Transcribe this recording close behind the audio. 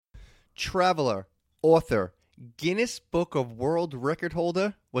traveler, author, Guinness Book of World Record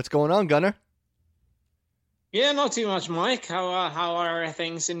holder. What's going on, Gunnar? Yeah, not too much, Mike. How are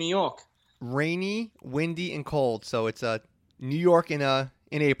things in New York? Rainy, windy, and cold. So it's New York in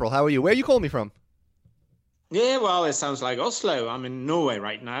April. How are you? Where are you calling me from? Yeah, well, it sounds like Oslo. I'm in Norway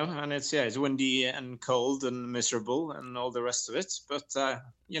right now, and it's windy and cold and miserable and all the rest of it. But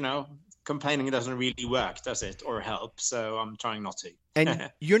complaining doesn't really work, does it, or help? So I'm trying not And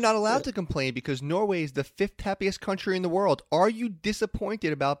to. you're not allowed to complain because Norway is the fifth happiest country in the world. Are you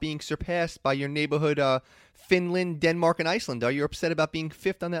disappointed about being surpassed by your neighborhood, Finland, Denmark, and Iceland? Are you upset about being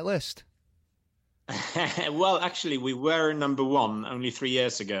fifth on that list? Well, actually, we were number one only 3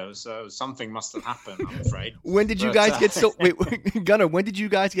 years ago, so something must have happened, I'm afraid. When did you But guys get so wait, Gunnar? When did you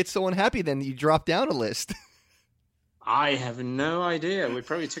guys get so unhappy then that you dropped down a list? I have no idea. We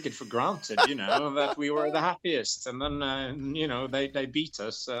probably took it for granted, that we were the happiest, and then they beat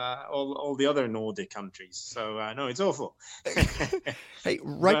us, all the other Nordic countries. So no, it's awful. Hey,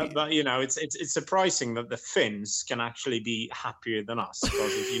 right. But it's surprising that the Finns can actually be happier than us,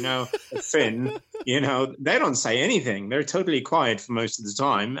 because if a Finn, they don't say anything. They're totally quiet for most of the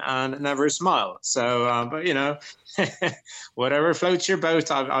time and never smile. So, whatever floats your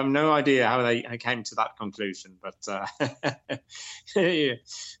boat. I've no idea how they came to that conclusion, but yeah.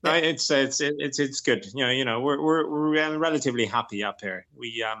 No, it's good. We're relatively happy up here.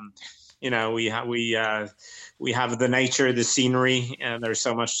 We have the nature, the scenery, and there's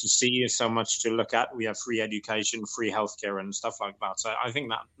so much to see, so much to look at. We have free education, free healthcare, and stuff like that. So I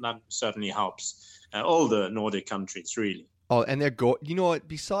think that certainly helps all the Nordic countries, really. Oh, and you know what?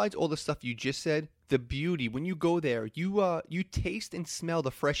 Besides all the stuff you just said, the beauty when you go there, you taste and smell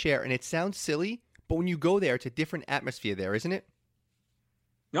the fresh air, and it sounds silly, but when you go there, it's a different atmosphere there, isn't it?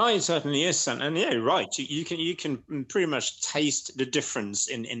 No, it certainly is, and yeah, right. You can pretty much taste the difference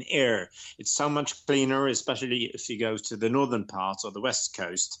in air. It's so much cleaner, especially if you go to the northern parts or the west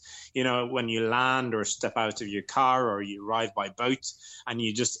coast. When you land or step out of your car or you arrive by boat and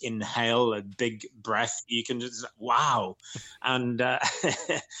you just inhale a big breath, you can just wow. And I've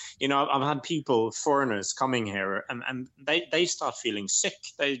had people, foreigners, coming here, and they start feeling sick.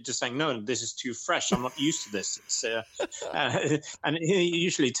 They just saying, no, this is too fresh. I'm not used to this. It's and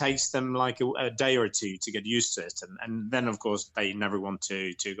usually takes them like a day or two to get used to it, and then of course they never want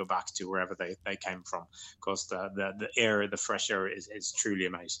to go back to wherever they came from, because the air, the fresh air is truly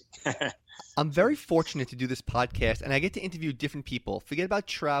amazing. I'm very fortunate to do this podcast, and I get to interview different people. Forget about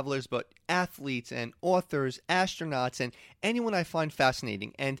travelers, but athletes and authors, astronauts, and anyone I find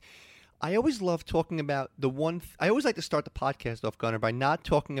fascinating. And I always love talking about I always like to start the podcast off, Gunnar, by not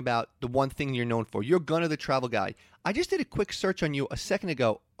talking about the one thing you're known for. You're Gunnar the travel guy. I just did a quick search on you a second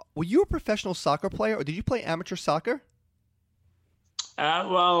ago. Were you a professional soccer player, or did you play amateur soccer?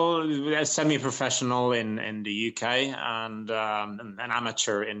 Well, semi-professional in the UK and an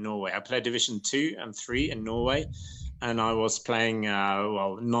amateur in Norway. I played Division 2 and 3 in Norway, and I was playing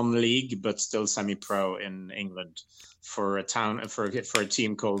non-league but still semi-pro in England for a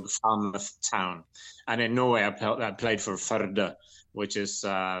team called Falmouth Town, and in Norway I played for Førde, which is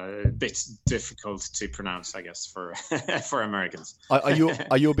a bit difficult to pronounce, I guess, for for Americans. Are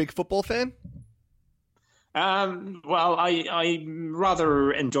you a big football fan? Well, I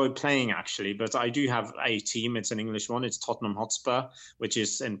rather enjoy playing, actually, but I do have a team. It's an English one. It's Tottenham Hotspur, which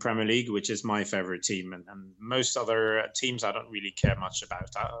is in Premier League, which is my favorite team. And most other teams I don't really care much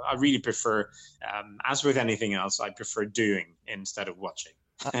about. I really prefer, as with anything else, I prefer doing instead of watching.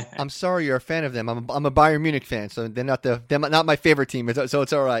 I'm sorry you're a fan of them. I'm a Bayern Munich fan, so they're not my favorite team, so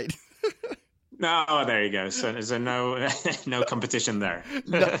it's all right. No, there you go. So there's no competition there.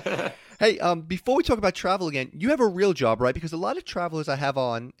 No. Hey, before we talk about travel again, you have a real job, right? Because a lot of travelers I have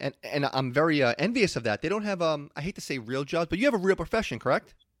on, and I'm very envious of that. They don't have, I hate to say real jobs, but you have a real profession,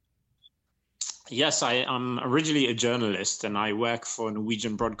 correct? Yes, I am originally a journalist, and I work for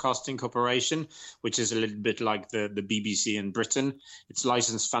Norwegian Broadcasting Corporation, which is a little bit like the BBC in Britain. It's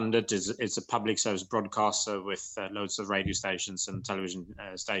license funded. It's a public service broadcaster with loads of radio stations and television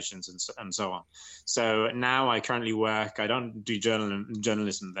stations and so on. So now I currently work. I don't do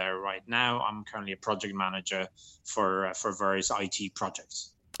journalism there right now. I'm currently a project manager for various IT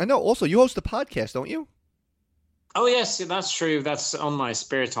projects. I know. Also, you host a podcast, don't you? Oh yes, that's true. That's on my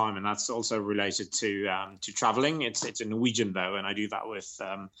spare time, and that's also related to traveling. It's in Norwegian though, and I do that with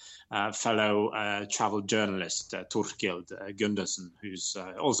fellow travel journalist Torkild Gundersen, who's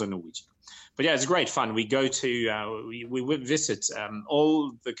also Norwegian. But yeah, it's great fun. We go to we visit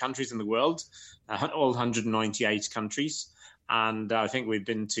all the countries in the world, all 198 countries. And I think we've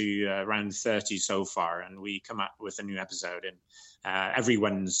been to around 30 so far, and we come up with a new episode in every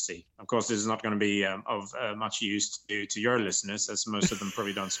Wednesday. Of course, this is not going to be of much use to your listeners, as most of them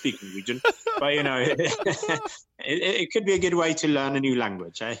probably don't speak Norwegian. But, it could be a good way to learn a new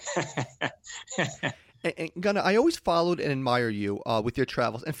language. Eh? And Gunnar, I always followed and admired you with your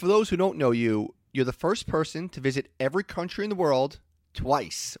travels. And for those who don't know you, you're the first person to visit every country in the world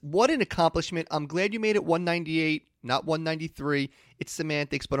twice. What an accomplishment. I'm glad you made it 198, not 193. It's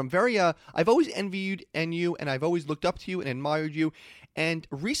semantics, but I'm very, I've always envied you, and I've always looked up to you and admired you. And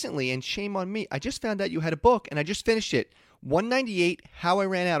recently, and shame on me, I just found out you had a book, and I just finished it. 198, How I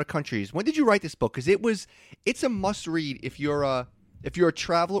Ran Out of Countries. When did you write this book? Because it's a must read if you're a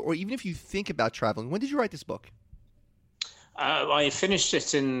traveler, or even if you think about traveling. When did you write this book? I finished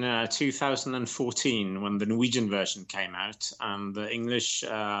it in 2014 when the Norwegian version came out, and the English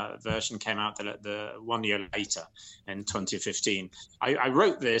version came out the 1 year later in 2015. I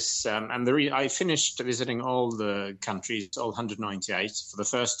wrote this, and I finished visiting all the countries, all 198, for the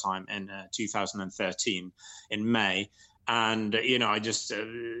first time in 2013 in May. And I just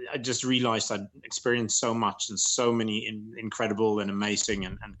realized I'd experienced so much and so many incredible and amazing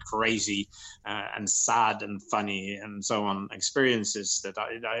and crazy and sad and funny and so on experiences that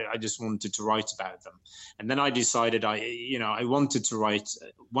I just wanted to write about them. And then I decided I wanted to write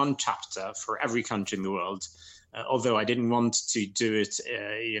one chapter for every country in the world. Although I didn't want to do it,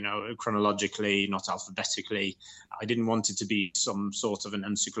 chronologically, not alphabetically. I didn't want it to be some sort of an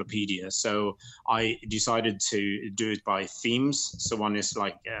encyclopedia. So I decided to do it by themes. So one is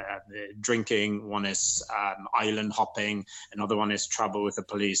like drinking, one is island hopping, another one is trouble with the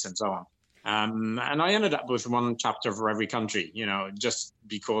police, and so on. And I ended up with one chapter for every country, just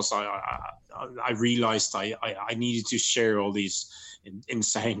because I realized I needed to share all these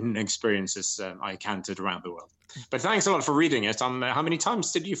insane experiences I encountered around the world. But thanks a lot for reading it. How many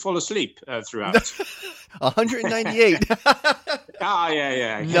times did you fall asleep throughout? 198.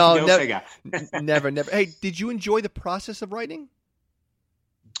 Yeah. No, never. Hey, did you enjoy the process of writing?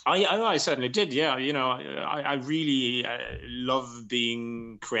 I certainly did. Yeah. I really love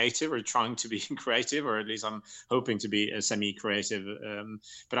being creative, or trying to be creative, or at least I'm hoping to be semi-creative.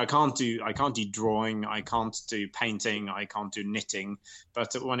 But I can't do drawing. I can't do painting. I can't do knitting.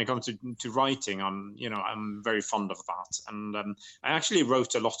 But when it comes to writing, I'm very fond of that. And I actually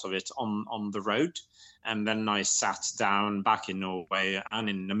wrote a lot of it on the road. And then I sat down back in Norway and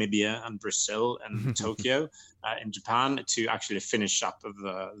in Namibia and Brazil and Tokyo in Japan to actually finish up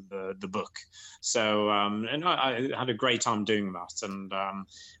the book. So and I had a great time doing that. And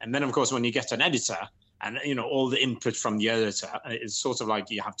then, of course, when you get an editor, and all the input from the editor, it's sort of like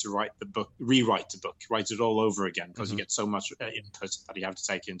you have to rewrite the book, write it all over again, because you get so much input that you have to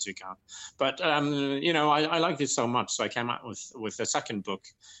take into account. But I liked it so much, so I came out with a second book,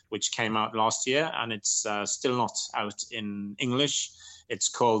 which came out last year, and it's still not out in English. It's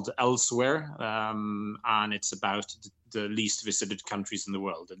called Elsewhere, and it's about the least visited countries in the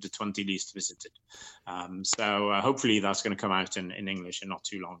world, the 20 least visited. So hopefully that's going to come out in English in not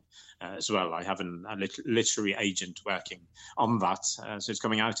too long as well. I have a literary agent working on that. So it's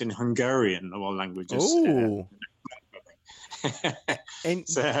coming out in Hungarian, of all languages. Oh. And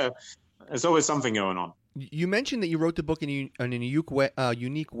so there's always something going on. You mentioned that you wrote the book in a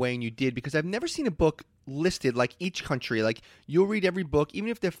unique way, and you did, because I've never seen a book listed like each country. Like, you'll read every book, even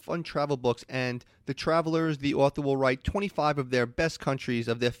if they're fun travel books, and the travelers, the author will write 25 of their best countries,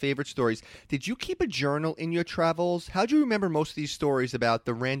 of their favorite stories. Did you keep a journal in your travels? How do you remember most of these stories about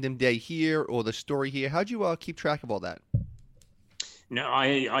the random day here or the story here? How do you keep track of all that? No,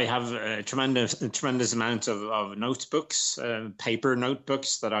 I have a tremendous amount of notebooks, paper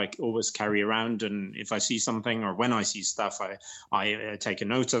notebooks that I always carry around. And if I see something, or when I see stuff, I take a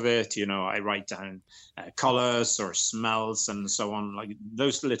note of it. I write down colors or smells and so on, like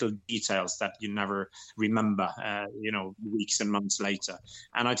those little details that you never remember, weeks and months later.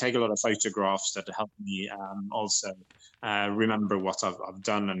 And I take a lot of photographs that help me also remember what I've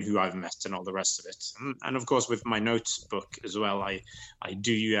done and who I've met and all the rest of it. And of course, with my notebook as well, I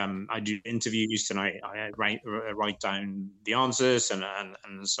do interviews, and I write down the answers and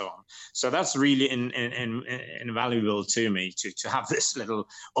so on. So that's really invaluable to me to have this little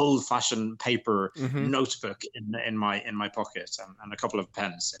old-fashioned paper notebook in my pocket, and a couple of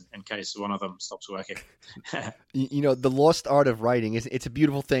pens in case one of them stops working. The lost art of writing it's a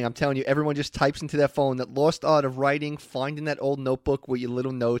beautiful thing. I'm telling you, everyone just types into their phone. That lost art of writing, finding that old notebook with your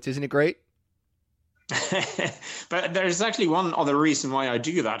little notes, isn't it great? But there's actually one other reason why I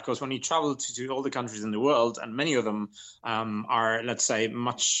do that, because when you travel to all the countries in the world, and many of them are, let's say,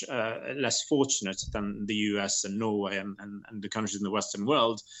 much less fortunate than the US and Norway and the countries in the Western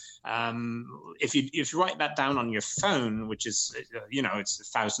world, if you write that down on your phone, which is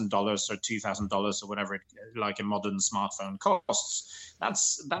it's $1,000 or $2,000 or whatever like a modern smartphone costs,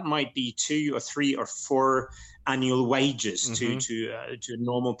 that might be 2 or 3 or 4 annual wages to a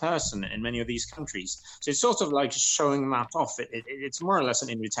normal person in many of these countries. So it's sort of like showing that off. It's more or less an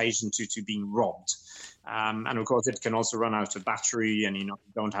invitation to being robbed. And of course, it can also run out of battery, and you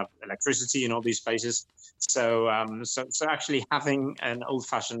don't have electricity in all these places. So actually having an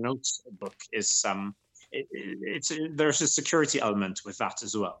old-fashioned notebook is there's a security element with that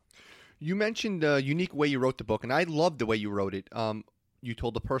as well. You mentioned the unique way you wrote the book, and I love the way you wrote it. You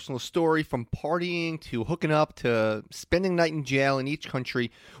told a personal story from partying to hooking up to spending a night in jail in each country.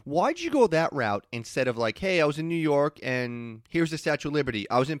 Why'd you go that route instead of like, hey, I was in New York and here's the Statue of Liberty.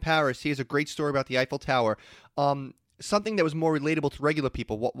 I was in Paris. Here's a great story about the Eiffel Tower. Something that was more relatable to regular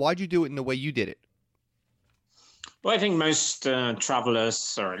people. Why'd you do it in the way you did it? Well, I think most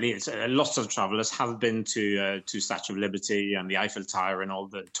travelers, or at least lots of travelers, have been to Statue of Liberty and the Eiffel Tower and all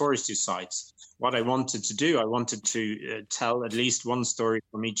the touristy sites. What I wanted to do, I wanted to tell at least one story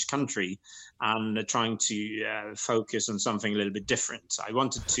from each country, and trying to focus on something a little bit different. I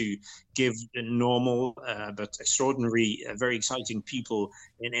wanted to give normal but extraordinary, very exciting people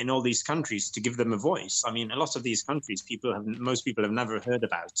in all these countries, to give them a voice. I mean, a lot of these countries, most people have never heard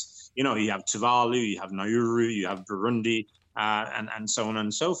about. You have Tuvalu, you have Nauru, you have Burundi, and so on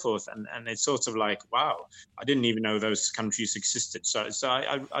and so forth. And it's sort of like, wow, I didn't even know those countries existed. So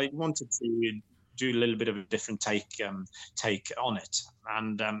I wanted to do a little bit of a different take on it,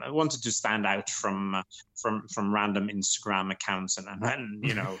 and I wanted to stand out from random Instagram accounts and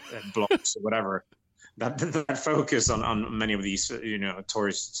blogs or whatever that focus on many of these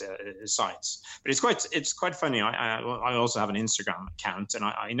tourist sites. But it's quite funny. I also have an Instagram account, and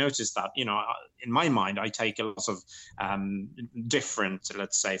I noticed that in my mind I take a lot of different,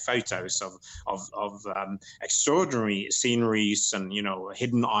 let's say, photos of extraordinary sceneries and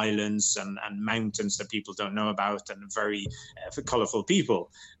hidden islands and mountains that people don't know about, and very colorful people.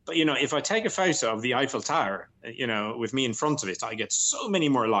 But if I take a photo of the Eiffel Tower, with me in front of it, I get so many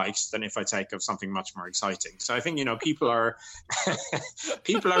more likes than if I take of something much more exciting. So I think people are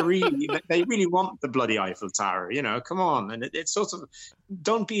they really want the bloody Eiffel Tower. Come on, and it's sort of,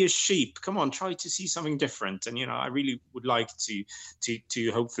 don't be a sheep. Come on, try to see something different. And I really would like to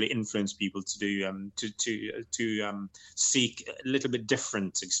hopefully influence people to do to seek a little bit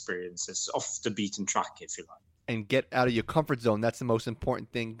different experiences off the beaten track, if you like. And get out of your comfort zone. That's the most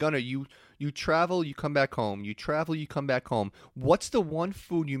important thing. Gunnar, you travel, you come back home. You travel, you come back home. What's the one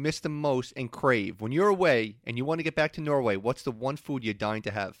food you miss the most and crave? When you're away and you want to get back to Norway, what's the one food you're dying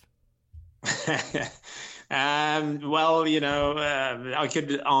to have? Well, I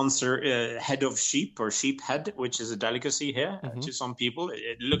could answer head of sheep or sheep head, which is a delicacy here to some people.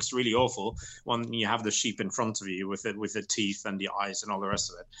 It looks really awful when you have the sheep in front of you with the teeth and the eyes and all the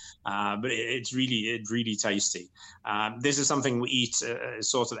rest of it. But it's really tasty. This is something we eat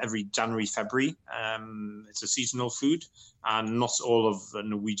sort of every January, February. It's a seasonal food. And not all of the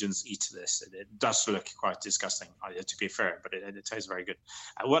Norwegians eat this. It does look quite disgusting, to be fair, but it tastes very good.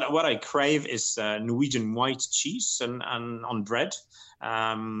 What I crave is Norwegian white cheese and on bread,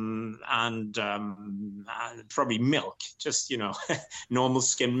 and probably milk, just normal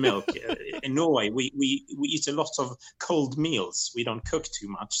skim milk. In Norway, we eat a lot of cold meals. We don't cook too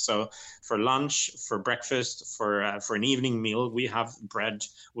much, so for lunch, for breakfast, for an evening meal, we have bread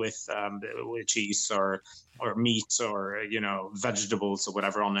with cheese or meat or vegetables or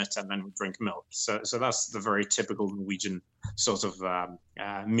whatever on it, and then we drink milk. So that's the very typical Norwegian sort of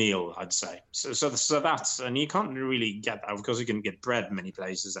meal, I'd say. So that's, and you can't really get that. Of course, you can get bread many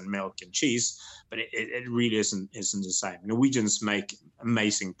places and milk and cheese, but it really isn't the same. Norwegians make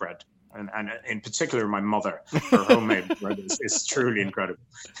amazing bread. And in particular, my mother, her homemade bread is truly incredible.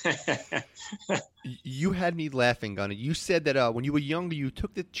 You had me laughing, Gunnar. You said that when you were younger, you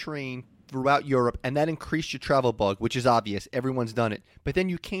took the train throughout Europe, and that increased your travel bug, which is obvious. Everyone's done it. But then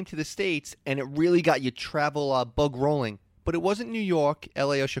you came to the States, and it really got your travel bug rolling. But it wasn't New York,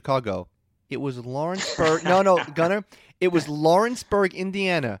 L.A., or Chicago. It was Lawrenceburg. No, Gunnar. It was Lawrenceburg,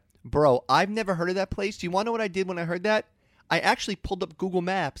 Indiana. Bro, I've never heard of that place. Do you want to know what I did when I heard that? I actually pulled up Google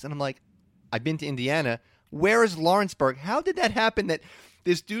Maps, and I'm like, I've been to Indiana. Where is Lawrenceburg? How did that happen that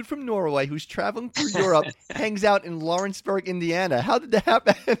this dude from Norway who's traveling through Europe hangs out in Lawrenceburg, Indiana? How did that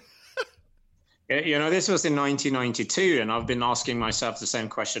happen? This was in 1992, and I've been asking myself the same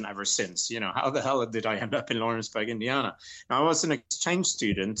question ever since. How the hell did I end up in Lawrenceburg, Indiana? Now, I was an exchange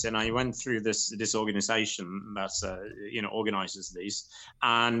student, and I went through this organization that organizes these,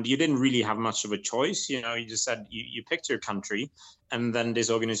 and you didn't really have much of a choice. You just said you picked your country, and then this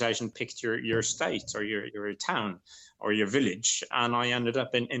organization picked your state or your town or your village, and I ended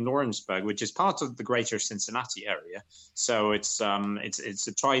up in Lawrenceburg, which is part of the greater Cincinnati area. So it's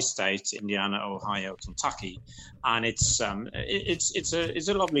a tri-state: Indiana, Ohio, Kentucky, and it's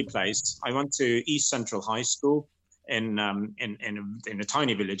a lovely place. I went to East Central High School in a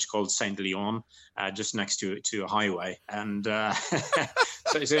tiny village called Saint Leon, just next to a highway, and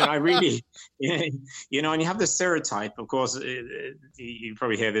so I really, and you have the stereotype, of course. You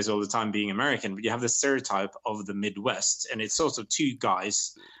probably hear this all the time, being American, but you have the stereotype of the Midwest, and it's sort of two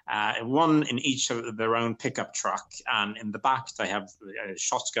guys, one in each of their own pickup truck, and in the back they have a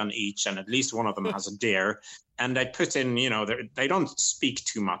shotgun each, and at least one of them has a deer. And they put in, they don't speak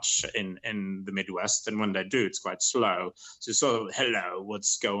too much in the Midwest, and when they do, it's quite slow. So sort of, hello,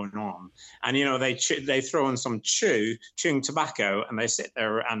 what's going on? And they throw in some chewing tobacco, and they sit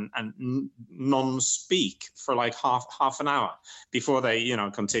there and non-speak for like half an hour before they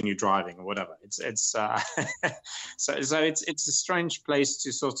continue driving or whatever. It's so it's a strange place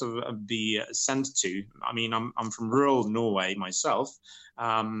to sort of be sent to. I mean, I'm from rural Norway myself.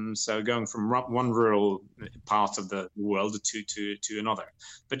 So going from one rural part of the world to another,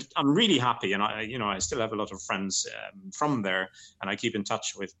 but I'm really happy, and I still have a lot of friends from there, and I keep in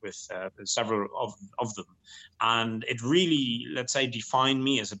touch with several of them, and it really, let's say, defined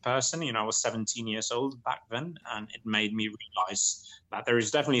me as a person. I was 17 years old back then, and it made me realize that there is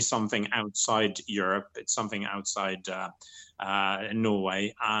definitely something outside Europe. It's something outside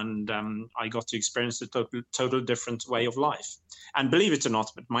Norway, and I got to experience a total different way of life. And believe it or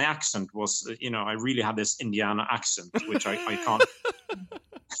not, but my accent was, I really had this Indiana accent, which I can't.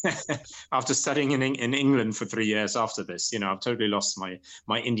 After studying in England for 3 years after this, I've totally lost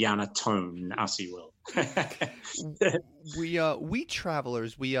my Indiana tone, as you will. We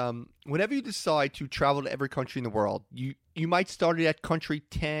travelers, whenever you decide to travel to every country in the world, you might start it at country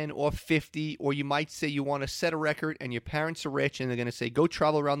 10 or 50, or you might say you want to set a record and your parents are rich and they're going to say, go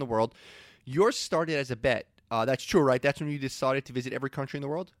travel around the world. Yours started as a bet. That's true, right? That's when you decided to visit every country in the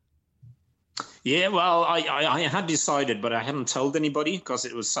world? Yeah, well, I had decided, but I hadn't told anybody because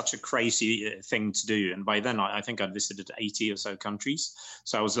it was such a crazy thing to do. And by then, I think I'd visited 80 or so countries.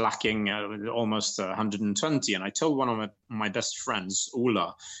 So I was lacking almost 120. And I told one of my best friends,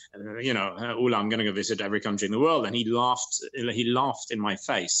 Ola, Ola, I'm going to go visit every country in the world. And he laughed in my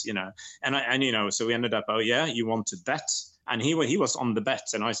face, so we ended up, oh, yeah, you want to bet? And he was on the bet,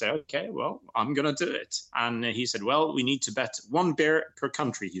 and I said, okay, well, I'm going to do it. And he said, well, we need to bet one beer per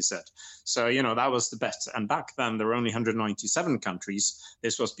country, he said. So, that was the bet. And back then, there were only 197 countries.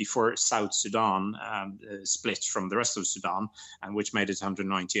 This was before South Sudan split from the rest of Sudan, and which made it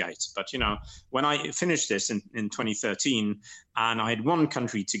 198. But, when I finished this in 2013, and I had one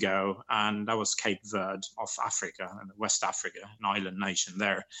country to go, and that was Cape Verde off Africa, West Africa, an island nation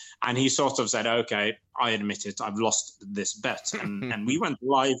there. And he sort of said, okay, I admit it, I've lost this bet. And we went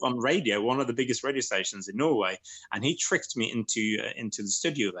live on radio, one of the biggest radio stations in Norway. And he tricked me into the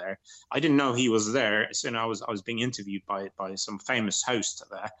studio there. I didn't know he was there. So I was being interviewed by some famous host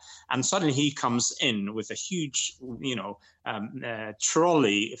there. And suddenly he comes in with a huge,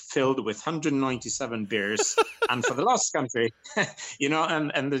 trolley filled with 197 beers. And for the last country,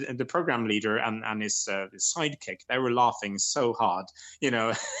 and the program leader and his sidekick, they were laughing so hard,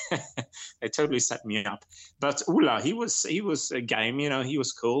 they totally set me up. But Ula, he was a game, he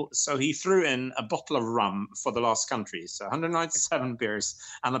was cool. So he threw in a bottle of rum for the last country. So 197 beers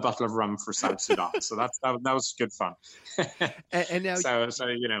and a bottle of rum for South Sudan. So that was good fun. and now,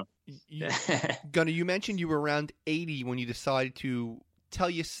 Gunnar, you mentioned you were around 80 when you decided to tell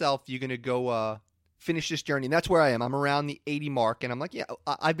yourself you're going to go finish this journey. And that's where I am. I'm around the 80 mark. And I'm like, yeah,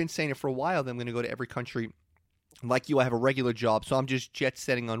 I've been saying it for a while that I'm going to go to every country. Like you, I have a regular job. So I'm just jet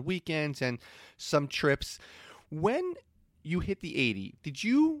setting on weekends and some trips. When you hit the 80, did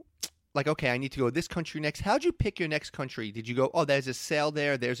you like, okay, I need to go to this country next? How'd you pick your next country? Did you go, oh, there's a sale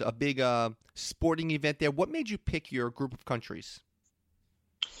there. There's a big sporting event there. What made you pick your group of countries?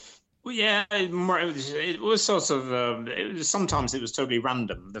 Well, yeah, it was sort of. Sometimes it was totally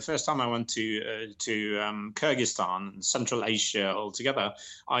random. The first time I went to Kyrgyzstan, Central Asia altogether,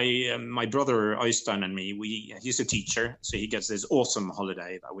 my brother Øystein and me, he's a teacher, so he gets this awesome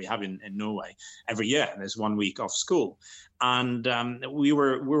holiday that we have in Norway every year. There's 1 week off school, And we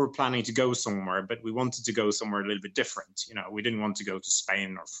were planning to go somewhere, but we wanted to go somewhere a little bit different. We didn't want to go to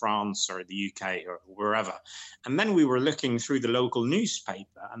Spain or France or the UK or wherever. And then we were looking through the local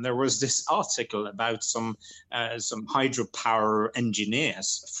newspaper, and there was this article about some hydropower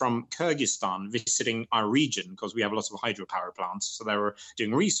engineers from Kyrgyzstan visiting our region, because we have lots of hydropower plants. So they were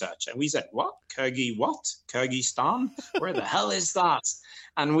doing research, and we said, "What? Kyrgyzstan? Where the hell is that?"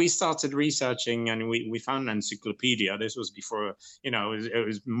 And we started researching, and we found an encyclopedia. This was before, it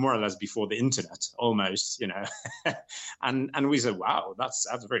was more or less before the internet, almost, and we said, "Wow, that's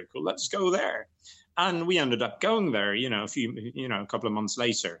very cool. Let's go there." And we ended up going there, a couple of months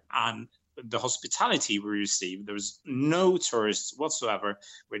later. And the hospitality we received, there was no tourists whatsoever.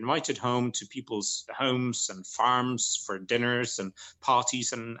 We're invited home to people's homes and farms for dinners and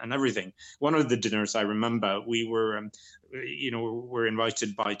parties and everything. One of the dinners I remember, we were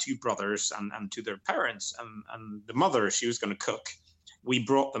invited by two brothers and to their parents, and the mother, she was going to cook. We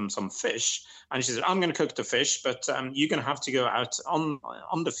brought them some fish, and she said, "I'm going to cook the fish, but you're going to have to go out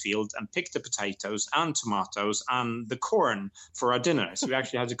on the field and pick the potatoes and tomatoes and the corn for our dinner." So we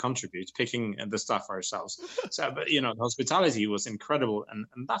actually had to contribute picking the stuff ourselves. So, but the hospitality was incredible, and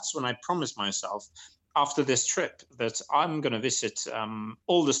that's when I promised myself, after this trip, that I'm going to visit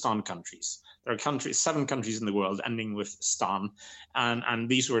all the Stan countries. There are 7 countries in the world ending with Stan, and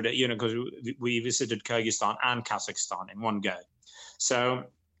these were because we visited Kyrgyzstan and Kazakhstan in one go. So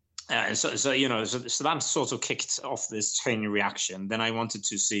that sort of kicked off this chain reaction. Then I wanted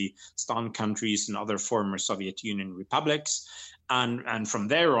to see Stan countries and other former Soviet Union republics. And from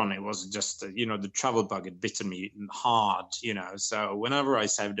there on, it was just, the travel bug had bitten me hard, So whenever I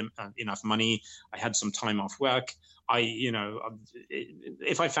saved enough money, I had some time off work,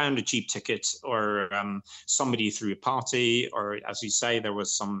 if I found a cheap ticket or somebody threw a party, or as you say, there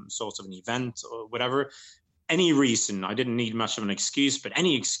was some sort of an event or whatever, any reason, I didn't need much of an excuse, but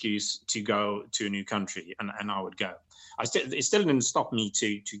any excuse to go to a new country, and I would go. It still didn't stop me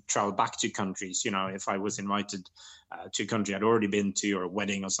to travel back to countries. If I was invited to a country I'd already been to, or a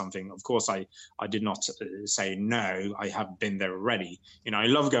wedding or something, of course I did not say no. I have been there already. I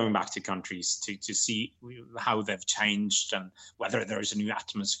love going back to countries to see how they've changed and whether there is a new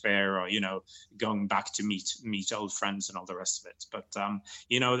atmosphere, or going back to meet old friends and all the rest of it. But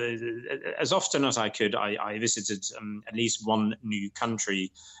as often as I could, I visited at least one new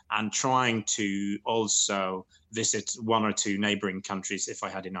country, and trying to also visit 1 or 2 neighboring countries if I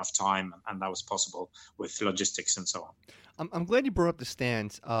had enough time, and that was possible with logistics and so on. I'm glad you brought up the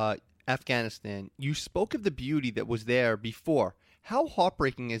stands, Afghanistan. You spoke of the beauty that was there before. How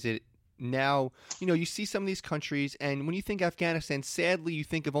heartbreaking is it now? You see some of these countries, and when you think Afghanistan, sadly, you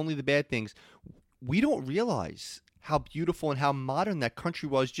think of only the bad things. We don't realize how beautiful and how modern that country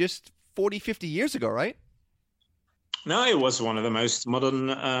was just 40, 50 years ago, right? No, it was one of the most modern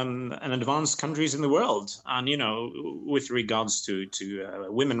and advanced countries in the world. And, with regards to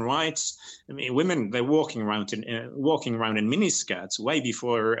women rights, I mean, women, they're walking around in miniskirts way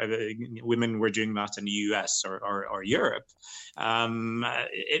before women were doing that in the US or Europe.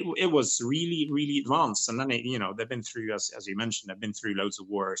 It was really, really advanced. And then, they've been through, as you mentioned, they've been through loads of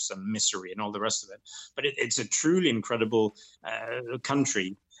wars and misery and all the rest of it. But it's a truly incredible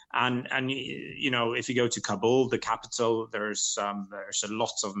country. And if you go to Kabul, the capital, there's a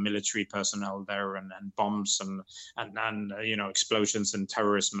lot of military personnel there, and bombs and explosions and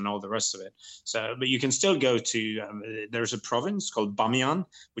terrorism and all the rest of it. So, but you can still go to. There's a province called Bamiyan,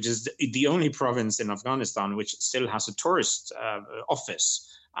 which is the only province in Afghanistan which still has a tourist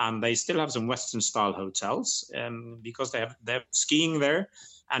office. And they still have some Western-style hotels because they have skiing there.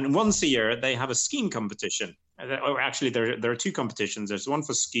 And once a year, they have a skiing competition. Or actually, there are 2 competitions. There's one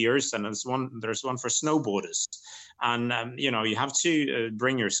for skiers, and there's one for snowboarders. And you have to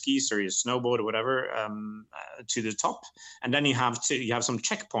bring your skis or your snowboard or whatever to the top, and then you have some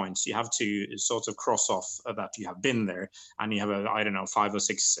checkpoints. You have to sort of cross off that you have been there, and you have 5 or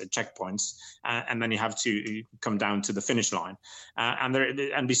 6 checkpoints, and then you have to come down to the finish line.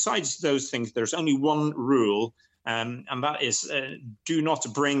 And besides those things, there's only one rule. And that is, do not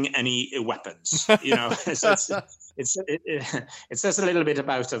bring any weapons. So it says a little bit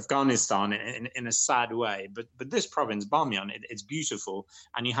about Afghanistan in a sad way. But this province, Bamiyan, it's beautiful,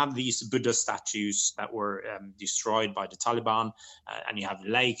 and you have these Buddha statues that were destroyed by the Taliban, and you have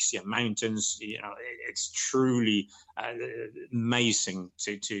lakes, you have mountains. It's truly amazing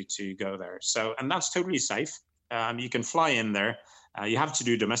to go there. So, and that's totally safe. You can fly in there. You have to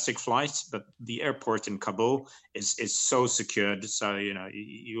do domestic flight, but the airport in Kabul is so secured. So,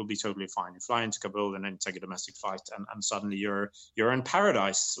 you'll be totally fine. You fly into Kabul and then take a domestic flight, and suddenly you're in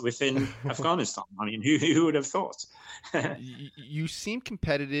paradise within Afghanistan. I mean, who would have thought? You seem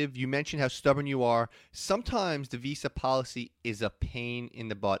competitive. You mentioned how stubborn you are. Sometimes the visa policy is a pain in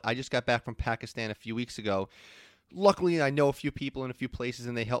the butt. I just got back from Pakistan a few weeks ago. Luckily, I know a few people in a few places,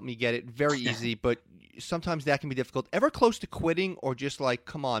 and they helped me get it very easy, but sometimes that can be difficult. Ever close to quitting, or just like,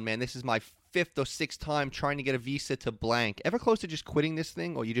 come on, man, this is my 5th or 6th time trying to get a visa to blank? Ever close to just quitting this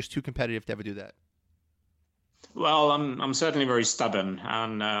thing, or you're just too competitive to ever do that? Well, I'm certainly very stubborn,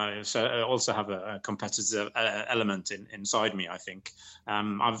 and so I also have a competitive element inside me. I think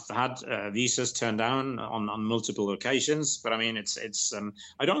I've had visas turned down on multiple occasions, but I mean, it's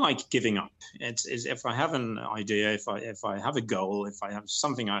I don't like giving up. It's if I have an idea, if I have a goal, if I have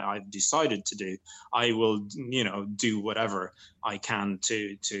something I've decided to do, I will do whatever I can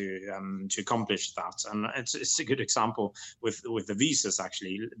to accomplish that. And it's a good example with the visas.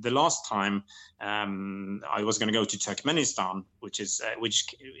 Actually, the last time I was going to go to Turkmenistan, which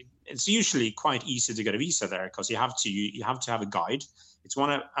it's usually quite easy to get a visa there because you have to have a guide. It's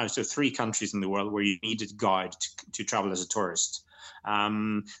one out of 3 countries in the world where you need a guide to travel as a tourist.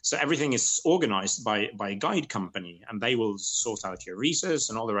 So everything is organized by a guide company, and they will sort out your visas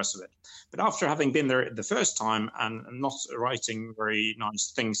and all the rest of it. But after having been there the first time and not writing very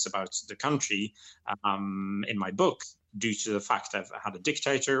nice things about the country in my book, due to the fact I've had a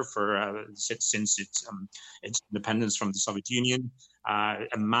dictator since its independence from the Soviet Union,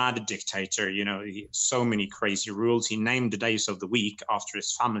 a mad dictator. So many crazy rules. He named the days of the week after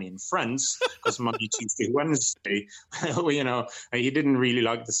his family and friends, because Monday, Tuesday, Wednesday. He didn't really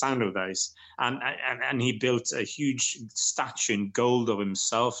like the sound of those, and he built a huge statue in gold of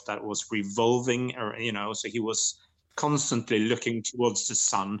himself that was revolving, so he was constantly looking towards the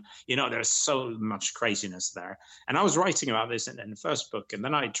sun. There's so much craziness there. And I was writing about this in the first book, and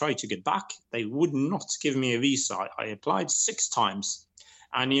then I tried to get back. They would not give me a visa. I applied 6 times.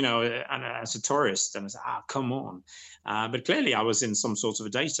 And, and as a tourist, and I said, come on. But clearly I was in some sort of a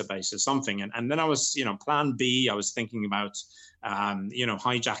database or something. And then I was, plan B, I was thinking about,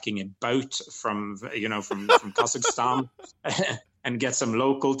 hijacking a boat from Kazakhstan and get some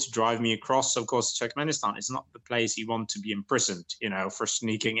local to drive me across. Of course, Turkmenistan is not the place you want to be imprisoned, for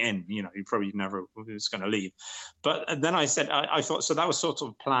sneaking in. You probably never was going to leave. But then I said, I thought, so that was sort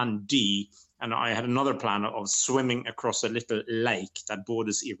of plan D. And I had another plan of swimming across a little lake that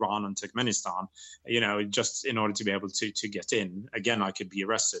borders Iran and Turkmenistan, just in order to be able to get in. Again, I could be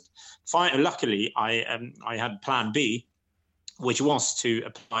arrested. Luckily, I had plan B, which was to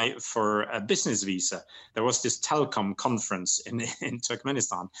apply for a business visa. There was this telecom conference in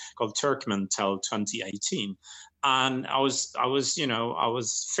Turkmenistan called Turkmentel 2018. And I was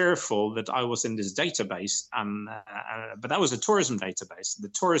fearful that I was in this database, but that was a tourism database, the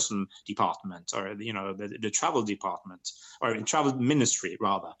tourism department, or the travel department, or travel ministry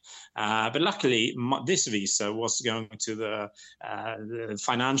rather. But luckily, this visa was going to the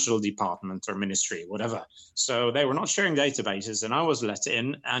financial department or ministry, whatever. So they were not sharing databases, and I was let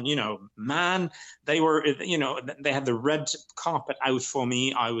in. And they were, they had the red carpet out for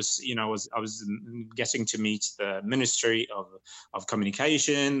me. I was getting to meet the Ministry of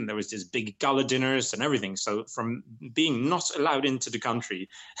Communication. There was this big gala dinners and everything. So from being not allowed into the country,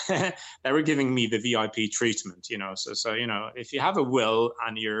 they were giving me the VIP treatment. So if you have a will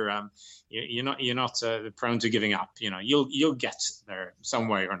and you're not prone to giving up, you'll get there some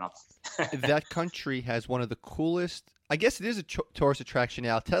way or another. That country has one of the coolest. I guess it is a tourist attraction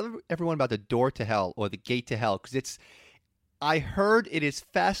now. Tell everyone about the door to hell, or the gate to hell, because I heard it is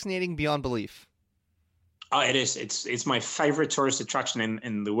fascinating beyond belief. Oh, it is. It's my favorite tourist attraction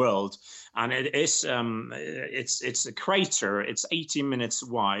in the world, and it is. It's a crater. It's 80 minutes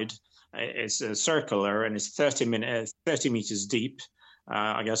wide. It's circular, and it's 30 meters deep.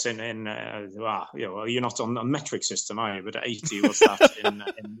 I guess you're not on metric system, are you? But 80 was that in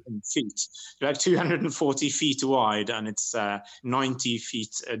feet. Like 240 feet wide, and it's 90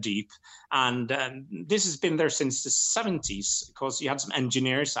 feet deep. And this has been there since the 70s, because you had some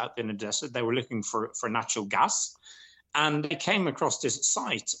engineers out in the desert. They were looking for natural gas. And they came across this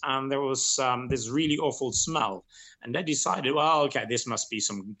site, and there was this really awful smell. And they decided, well, okay, this must be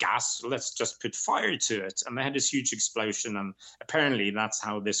some gas. Let's just put fire to it. And they had this huge explosion. And apparently that's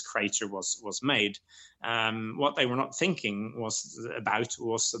how this crater was made. What they were not thinking was that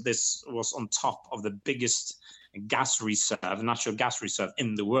this was on top of the biggest natural gas reserve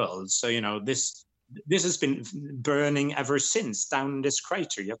in the world. So, this has been burning ever since down this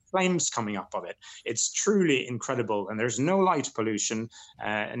crater. You have flames coming up of it. It's truly incredible. And there's no light pollution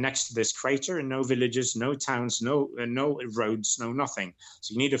next to this crater, no villages, no towns, no roads, no nothing.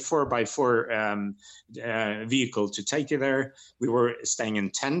 So you need a 4x4 vehicle to take you there. We were staying in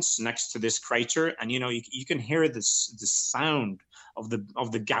tents next to this crater, and you can hear the sound of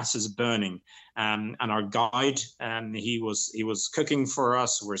the gases burning. And our guide, he was cooking for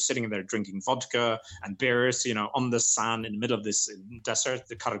us. We're sitting there drinking vodka and beers, on the sand in the middle of this desert,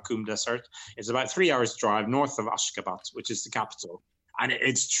 the Karakum Desert. It's about 3 hours drive north of Ashgabat, which is the capital. And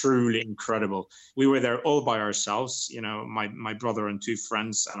it's truly incredible. We were there all by ourselves, my brother and 2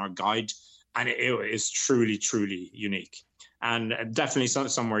 friends and our guide. And it is truly, truly unique. And definitely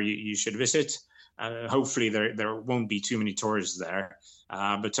somewhere you should visit. Hopefully there won't be too many tourists there.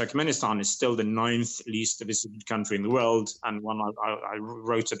 But Turkmenistan is still the 9th least visited country in the world, and one I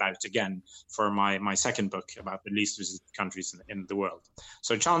wrote about again for my second book about the least visited countries in the world.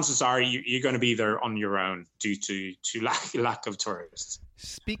 So chances are you're going to be there on your own due to lack of tourists.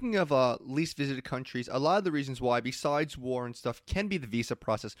 Speaking of least visited countries, a lot of the reasons why, besides war and stuff, can be the visa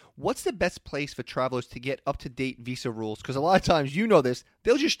process. What's the best place for travelers to get up-to-date visa rules? Because a lot of times, this,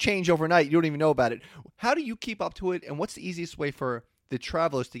 they'll just change overnight. You don't even know about it. How do you keep up to it, and what's the easiest way for the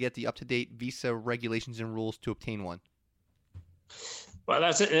travelers to get the up-to-date visa regulations and rules to obtain one? Well,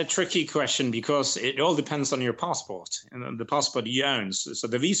 that's a tricky question because it all depends on your passport and the passport you own. So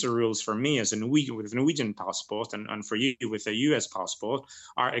the visa rules for me as a Norwegian with a Norwegian passport and for you with a US passport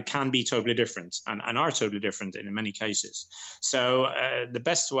can be totally different and are totally different in many cases. So the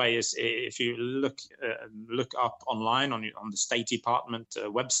best way is if you look up online on the State Department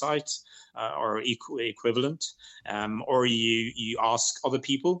website or equivalent, or you ask other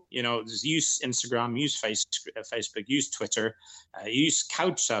people. Just use Instagram, use Facebook, use Twitter, use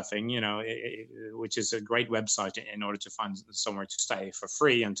Couchsurfing, which is a great website in order to find somewhere to stay for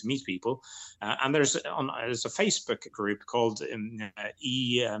free and to meet people. And there's a Facebook group called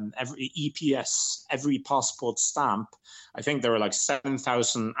EPS, Every Passport Stamp. I think there are like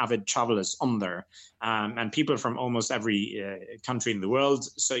 7,000 avid travelers on there, and people from almost every country in the world.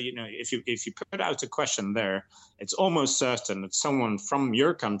 So if you put out a question there, it's almost certain that someone from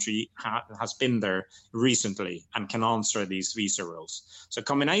your country has been there recently and can answer these visa rules. So a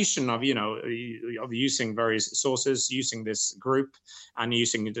combination of of using various sources, using this group, and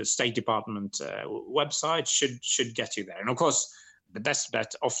using the State Department website should get you there. And of course, the best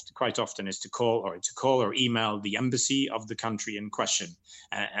bet quite often is to call or email the embassy of the country in question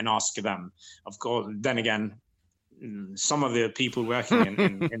and ask them. Of course, then again, some of the people working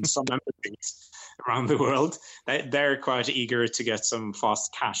in some embassies around the world, they're quite eager to get some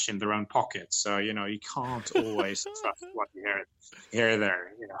fast cash in their own pocket. So, you can't always trust what you hear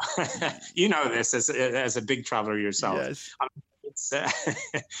there. You know this as a big traveler yourself. Yes.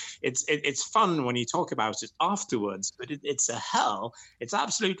 It's fun when you talk about it afterwards, but it's a hell. It's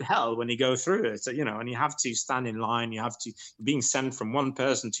absolute hell when you go through it. So, and you have to stand in line. You have to being sent from one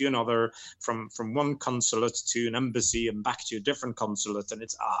person to another, from one consulate to an embassy and back to a different consulate, and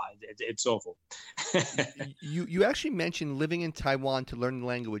it's awful. You actually mentioned living in Taiwan to learn the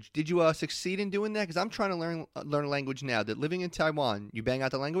language. Did you succeed in doing that? Because I'm trying to learn a language now. That living in Taiwan, you bang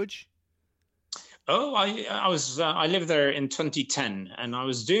out the language? Oh, I lived there in 2010, and I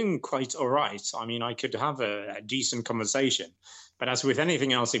was doing quite all right. I mean, I could have a decent conversation, but as with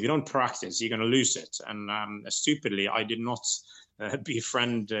anything else, if you don't practice, you're going to lose it. And stupidly, I did not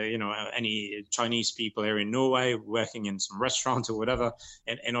befriend any Chinese people here in Norway working in some restaurant or whatever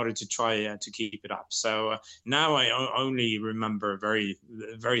in order to try to keep it up. So now I only remember very,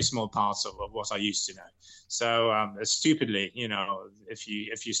 very small parts of what I used to know. So stupidly, if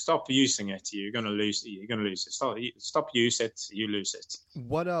you stop using it, you're gonna lose it. Stop use it, you lose it.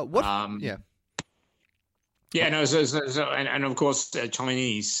 What? Yeah. Yeah, no. And of course,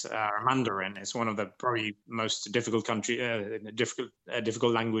 Chinese Mandarin is one of the probably most difficult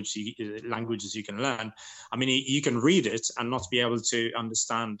difficult languages you can learn. I mean, you can read it and not be able to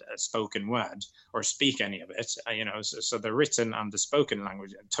understand a spoken word or speak any of it. So the written and the spoken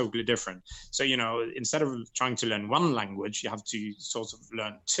language are totally different. So instead of trying to learn one language, you have to sort of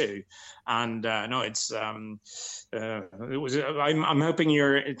learn two. And it's I'm hoping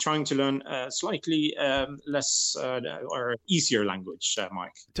you're trying to learn slightly less or easier language,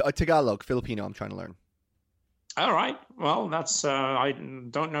 Mike. Tagalog, Filipino, I'm trying to learn. All right. Well, that's I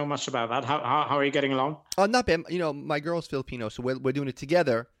don't know much about that. How are you getting along? Not bad. My girl's Filipino, so we're doing it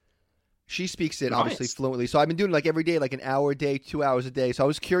together. She speaks it obviously Nice. fluently. So I've been doing like every day, like an hour a day, 2 hours a day. So I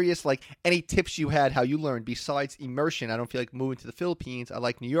was curious, like any tips you had, how you learned besides immersion. I don't feel like moving to the Philippines. I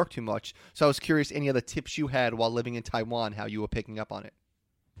like New York too much. So I was curious any other tips you had while living in Taiwan, how you were picking up on it.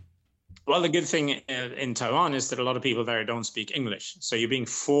 Well, the good thing in Taiwan is that a lot of people there don't speak English. So you're being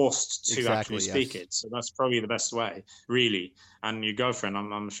forced to actually Exactly, speak yes. it. So that's probably the best way, really. And your girlfriend,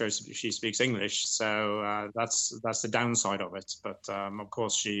 I'm sure she speaks English. So that's the downside of it. But of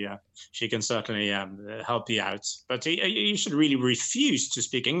course, she can certainly help you out. But you should really refuse to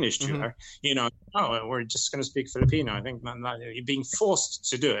speak English to Hmm. her. Oh, we're just going to speak Filipino. I think you're being forced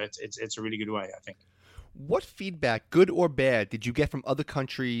to do it. It's a really good way, I think. What feedback, good or bad, did you get from other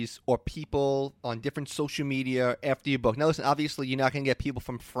countries or people on different social media after your book? Now, listen, obviously, you're not going to get people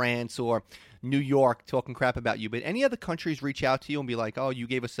from France or New York talking crap about you, but any other countries reach out to you and be like, oh, you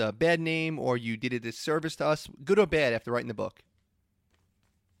gave us a bad name or you did a disservice to us, good or bad, after writing the book?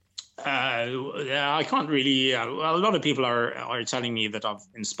 I can't really. Well, a lot of people are telling me that I've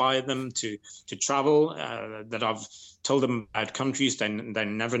inspired them to travel. That I've told them about countries they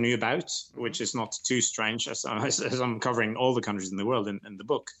never knew about, which is not too strange as I'm covering all the countries in the world in the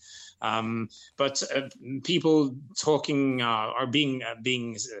book. But people talking are being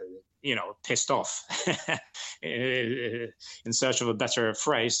pissed off in search of a better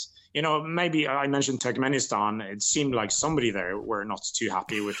phrase. Maybe I mentioned Turkmenistan. It seemed like somebody there were not too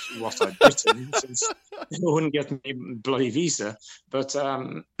happy with what I'd written, since they wouldn't get me bloody visa. But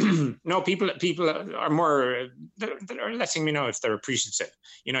no, people are more. They're letting me know if they're appreciative.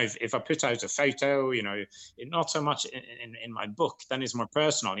 If I put out a photo, not so much in my book, then it's more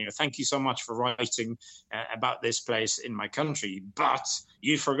personal. Thank you so much for writing about this place in my country, but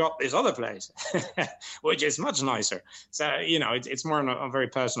you forgot this other place, which is much nicer. So, it's more on a very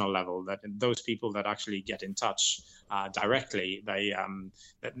personal level, that those people that actually get in touch directly, they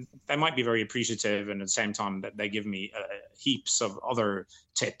might be very appreciative, and at the same time that they give me heaps of other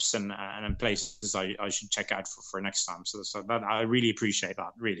tips and places I should check out for next time. So that I really appreciate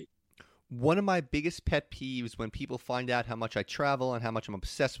that, really. One of my biggest pet peeves when people find out how much I travel and how much I'm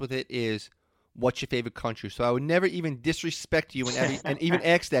obsessed with it is, what's your favorite country? So I would never even disrespect you and even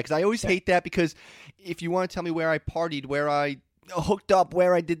ask that, because I always hate that, because if you want to tell me where I partied, where I hooked up,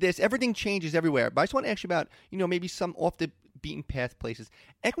 where I did this, everything changes everywhere. But I just want to ask you about, maybe some off the beaten path places.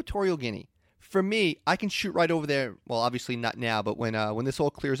 Equatorial Guinea. For me, I can shoot right over there. Well, obviously not now, but when this all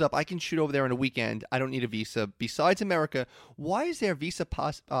clears up, I can shoot over there in a weekend. I don't need a visa. Besides America, why is their visa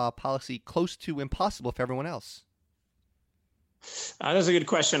policy close to impossible for everyone else? That's a good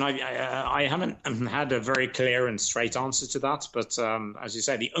question. I haven't had a very clear and straight answer to that. But as you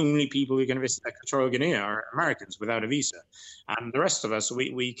say, the only people who can visit Equatorial Guinea are Americans without a visa. And the rest of us,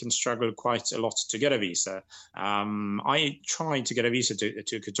 we can struggle quite a lot to get a visa. I tried to get a visa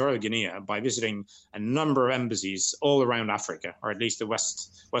to Equatorial Guinea by visiting a number of embassies all around Africa, or at least the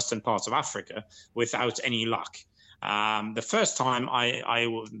western parts of Africa, without any luck. The first time I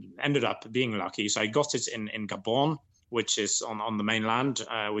ended up being lucky. So I got it in Gabon, which is on the mainland,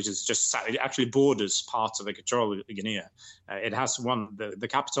 which is it actually borders parts of Equatorial Guinea. It has the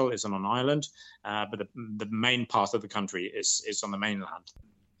capital is on an island, but the main part of the country is on the mainland.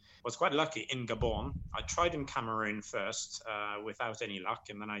 I was quite lucky in Gabon. I tried in Cameroon first without any luck,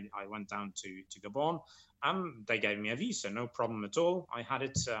 and then I went down to Gabon. They gave me a visa, no problem at all. I had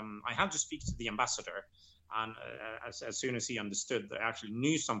it. I had to speak to the ambassador. And as soon as he understood that I actually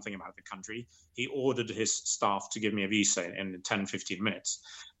knew something about the country, he ordered his staff to give me a visa in 10, 15 minutes.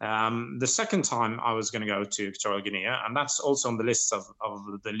 The second time I was going to go to Equatorial Guinea, and that's also on the list of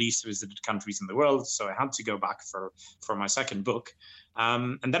the least visited countries in the world. So I had to go back for my second book.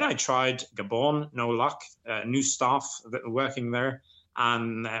 And then I tried Gabon, no luck, new staff working there.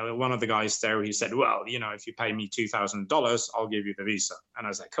 And one of the guys there, he said, well, if you pay me $2,000, I'll give you the visa. And I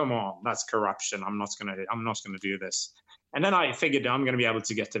was like, come on, that's corruption. I'm not going to do this. And then I figured I'm going to be able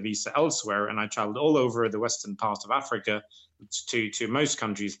to get a visa elsewhere. And I traveled all over the western part of Africa to most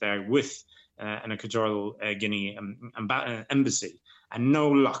countries there with an Equatorial Guinea embassy. And no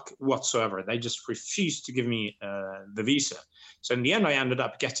luck whatsoever. They just refused to give me the visa. So in the end, I ended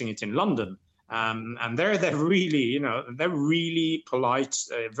up getting it in London. And they're really, they're really polite,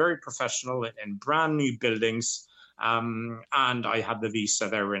 very professional in brand new buildings. And I had the visa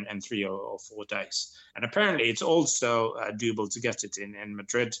there in 3 or 4 days. And apparently it's also doable to get it in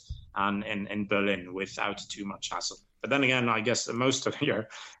Madrid and in Berlin without too much hassle. But then again, I guess most of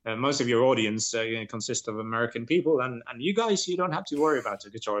your audience consists of American people, and you guys, you don't have to worry about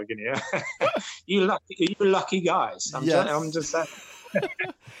Equatorial Guinea. you lucky guys. I'm Yes. just saying.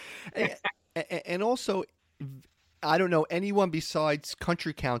 And also, I don't know anyone besides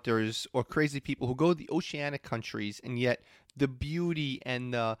country counters or crazy people who go to the oceanic countries, and yet the beauty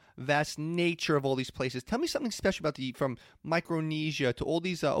and the vast nature of all these places. Tell me something special about from Micronesia to all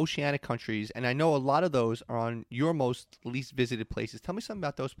these oceanic countries, and I know a lot of those are on your most least visited places. Tell me something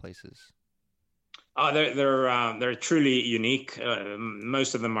about those places. They're truly unique.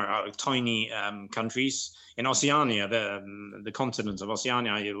 Most of them are tiny countries. In Oceania, the continent of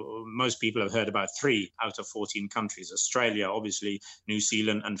Oceania, most people have heard about 3 out of 14 countries: Australia, obviously, New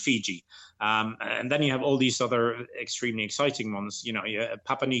Zealand, and Fiji. And then you have all these other extremely exciting ones.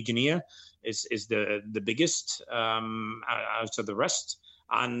 Papua New Guinea is the biggest out of the rest.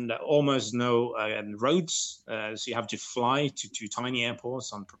 And almost no roads, so you have to fly to tiny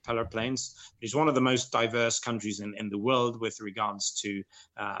airports on propeller planes. It's one of the most diverse countries in the world with regards to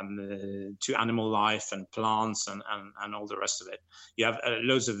animal life and plants and all the rest of it. You have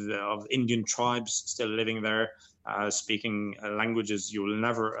loads of Indian tribes still living there, speaking languages you will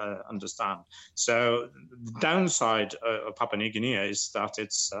never understand. So the downside of Papua New Guinea is that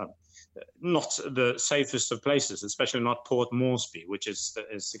it's not the safest of places, especially not Port Moresby, which is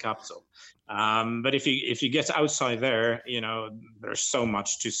the capital. But if you get outside there, there's so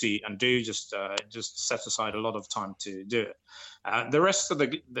much to see and do. Just set aside a lot of time to do it. The rest of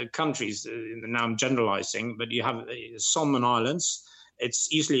the countries, now I'm generalizing, but you have Solomon Islands.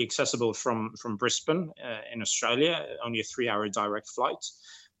 It's easily accessible from Brisbane in Australia, only a 3-hour direct flight.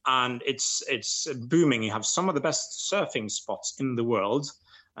 And it's booming. You have some of the best surfing spots in the world.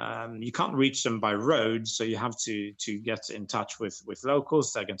 You can't reach them by road, so you have to get in touch with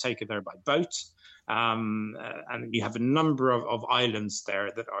locals that can take you there by boat. And you have a number of islands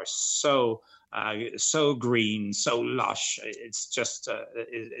there that are so green, so lush. It's just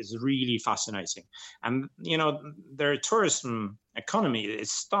it's really fascinating. And their tourism economy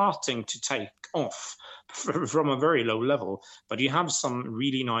is starting to take off from a very low level, but you have some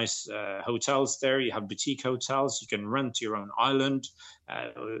really nice hotels there. You have boutique hotels. You can rent your own island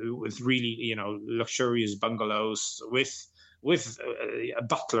with really luxurious bungalows with a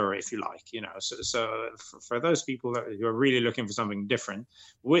butler, if you like. So for those people who are really looking for something different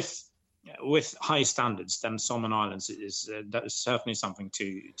with high standards, then Solomon Islands that is certainly something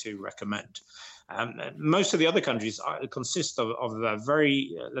to recommend. Most of the other countries consist of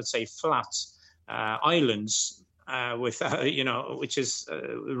very, let's say, flat islands which is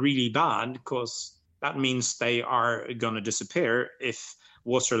really bad, because that means they are going to disappear if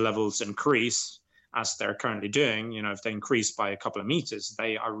water levels increase, as they're currently doing. If they increase by a couple of meters,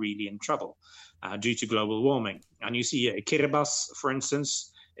 they are really in trouble due to global warming. And you see Kiribati, for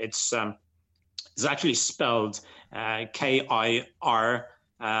instance, it's actually spelled Kiribati,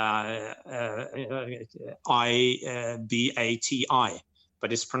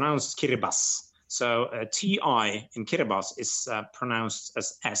 but it's pronounced Kiribati. So TI in Kiribati is pronounced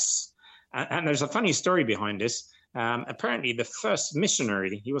as S. And there's a funny story behind this. Apparently, the first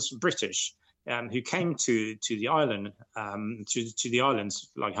missionary, he was British, who came to the island, to the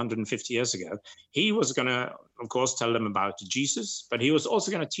islands like 150 years ago. He was going to, of course, tell them about Jesus, but he was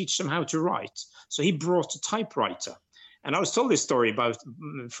also going to teach them how to write. So he brought a typewriter. And I was told this story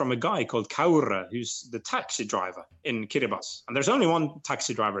from a guy called Kaura, who's the taxi driver in Kiribati. And there's only one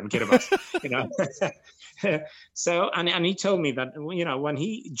taxi driver in Kiribati, So, and he told me that, when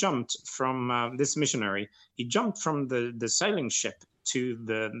he jumped from this missionary, he jumped from the sailing ship to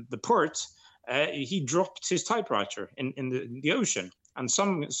the port. He dropped his typewriter in the ocean. And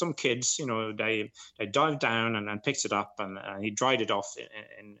some kids, they dived down and picked it up, and he dried it off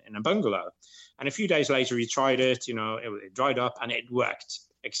in a bungalow. And a few days later, he tried it, it dried up and it worked,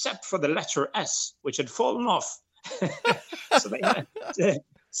 except for the letter S, which had fallen off.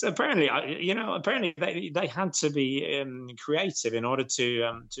 So apparently, they had to be creative in order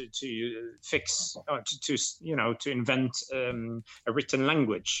to fix, or to invent a written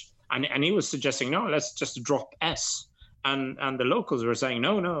language. And he was suggesting, no, let's just drop S. And the locals were saying,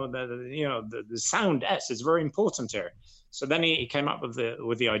 no, the sound S is very important here. So then he came up with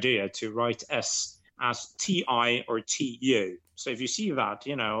the idea to write S as TI or TU. So if you see that,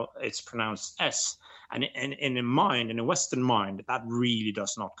 it's pronounced S. And in a Western mind, that really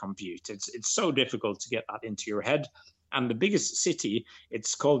does not compute. It's so difficult to get that into your head. And the biggest city,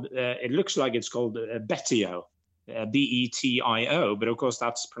 it's called, it looks like it's called Betio, Betio, but of course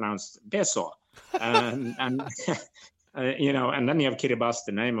that's pronounced Beso. And and then you have Kiribati,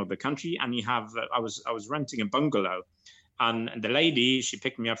 the name of the country, and you have, I was renting a bungalow, and the lady, she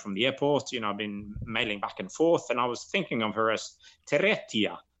picked me up from the airport. I've been mailing back and forth, and I was thinking of her as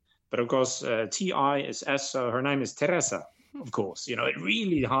Teretia, but of course, T-I is S, so her name is Teresa. of course. It's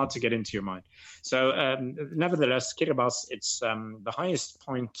really hard to get into your mind. So, nevertheless, Kiribati, it's the highest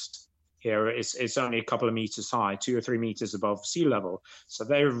point here is only a couple of meters high, 2 or 3 meters above sea level. So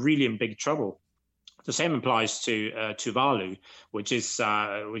they're really in big trouble. The same applies to Tuvalu, which is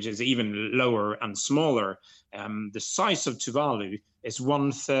even lower and smaller. The size of Tuvalu is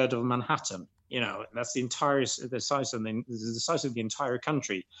 1/3 of Manhattan. That's the size of the entire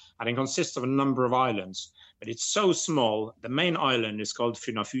country, and it consists of a number of islands. But it's so small. The main island is called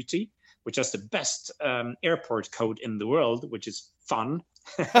Funafuti, which has the best airport code in the world, which is fun.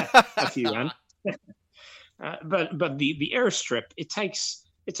 FUN. But the airstrip, it takes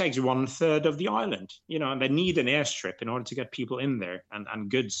 1/3 of the island, and they need an airstrip in order to get people in there and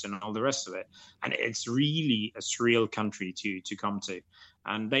goods and all the rest of it. And it's really a surreal country to come to.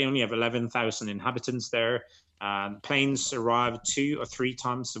 And they only have 11,000 inhabitants there. Planes arrive 2 or 3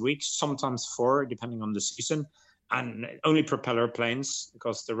 times a week, sometimes 4, depending on the season. And only propeller planes,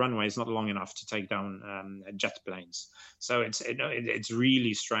 because the runway is not long enough to take down jet planes. So it's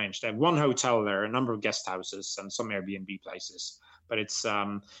really strange. They have one hotel there, a number of guest houses, and some Airbnb places. But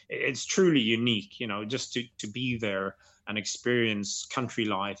it's truly unique, just to be there and experience country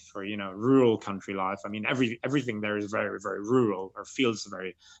life, or rural country life. I mean, everything there is very, very rural, or feels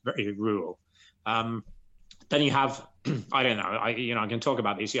very, very rural. Then you have, I don't know, I can talk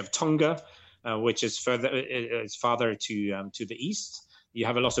about this. You have Tonga, which is farther to the east. You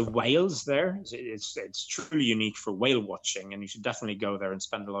have a lot of whales there. It's truly unique for whale watching, and you should definitely go there and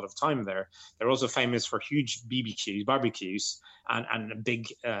spend a lot of time there. They're also famous for huge barbecues and big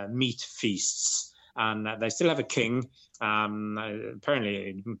meat feasts. And they still have a king, apparently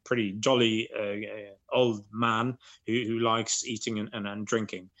a pretty jolly old man who likes eating and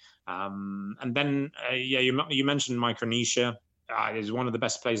drinking. And then, you mentioned Micronesia. It is one of the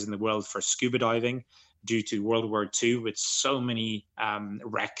best places in the world for scuba diving, due to World War II, with so many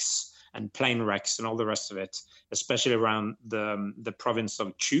wrecks and plane wrecks and all the rest of it, especially around the province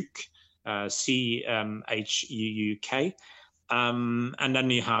of Chuuk, Chuuk. And then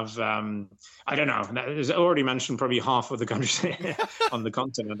you have, I don't know, there's already mentioned probably half of the countries on the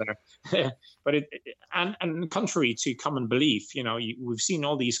continent there. But and contrary to common belief, we've seen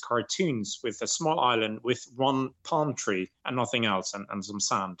all these cartoons with a small island with one palm tree and nothing else, and some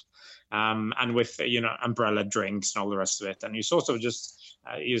sand. And with, umbrella drinks and all the rest of it. And you sort of just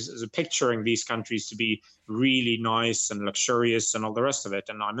is picturing these countries to be really nice and luxurious and all the rest of it.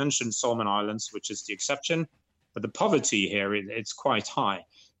 And I mentioned Solomon Islands, which is the exception. But the poverty here, it's quite high.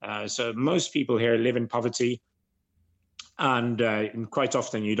 So most people here live in poverty. And quite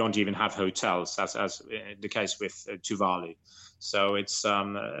often you don't even have hotels, as the case with Tuvalu. So it's,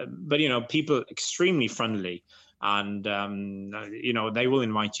 but, people extremely friendly. And, they will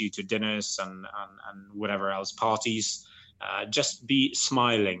invite you to dinners and whatever else, parties. Just be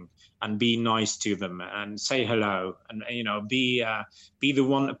smiling and be nice to them and say hello, and, be the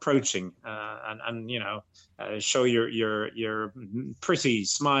one approaching, and show your pretty,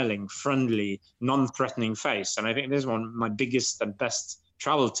 smiling, friendly, non-threatening face. And I think this is my biggest and best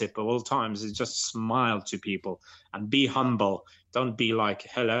travel tip of all times, is just smile to people and be humble. Don't be like,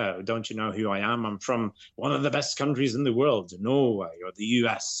 hello, don't you know who I am? I'm from one of the best countries in the world, Norway or the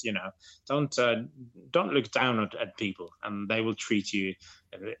US. Don't look down at people, and they will treat you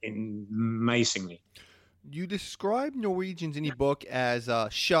amazingly. You describe Norwegians in your book as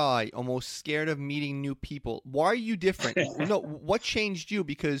shy, almost scared of meeting new people. Why are you different? No, what changed you?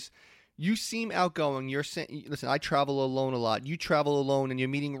 Because you seem outgoing. You're saying, listen, I travel alone a lot. You travel alone, and you're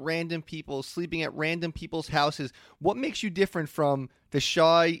meeting random people, sleeping at random people's houses. What makes you different from the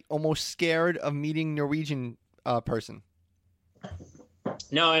shy, almost scared of meeting Norwegian person?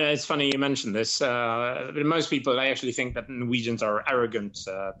 No, it's funny you mentioned this. Most people, I actually think that Norwegians are arrogant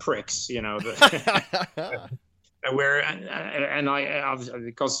pricks. Where and I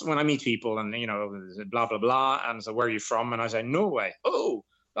because when I meet people and blah blah blah, and so where are you from? And I say Norway. Oh,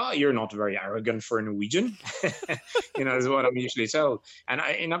 you're not very arrogant for a Norwegian. Is what I'm usually told. And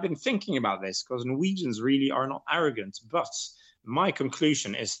I've been thinking about this, because Norwegians really are not arrogant. But my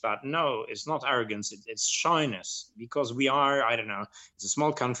conclusion is that no, it's not arrogance, it's shyness, because we are, I don't know, it's a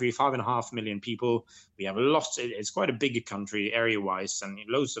small country, 5.5 million people. We have a lot, it's quite a big country area-wise, and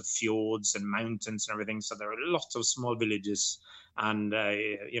loads of fjords and mountains and everything. So there are lots of small villages and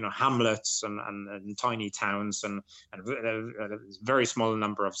hamlets and tiny towns and a very small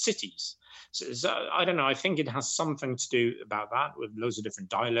number of cities. So I don't know. I think it has something to do about that, with loads of different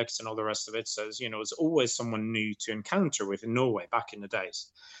dialects and all the rest of it. So it's always someone new to encounter with in Norway back in the days.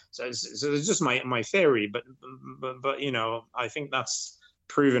 So it's just my theory, but I think that's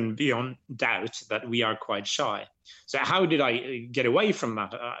proven beyond doubt that we are quite shy. So how did I get away from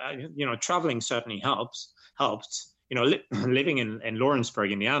that? Traveling certainly helped. Living in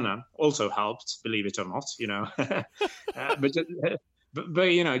Lawrenceburg, Indiana, also helped, believe it or not.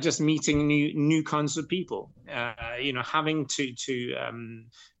 But just meeting new kinds of people. Having to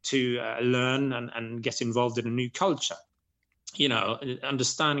learn and get involved in a new culture.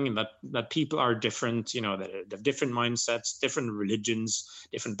 Understanding that people are different, that they have different mindsets, different religions,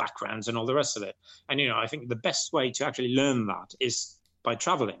 different backgrounds, and all the rest of it. And I think the best way to actually learn that is by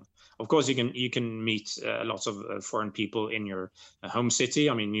traveling. Of course, you can meet lots of foreign people in your home city.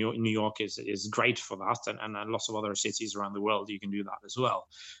 I mean, New York is great for that, and lots of other cities around the world you can do that as well.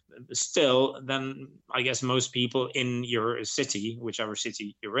 Still, then I guess most people in your city, whichever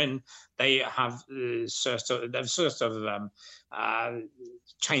city you're in, they have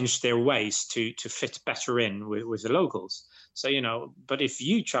changed their ways to fit better in with the locals. So, but if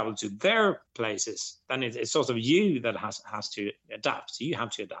you travel to their places, then it's sort of you that has to adapt. You have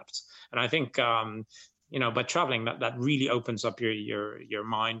to adapt. And I think, by traveling, that really opens up your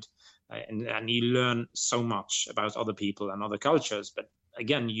mind, and you learn so much about other people and other cultures. But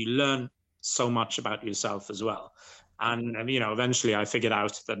again, you learn so much about yourself as well. And, eventually I figured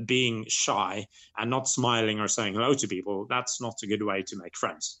out that being shy and not smiling or saying hello to people, that's not a good way to make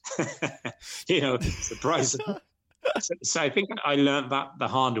friends. Surprise. So I think I learned that the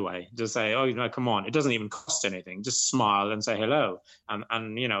hard way, to say, come on, it doesn't even cost anything. Just smile and say hello. And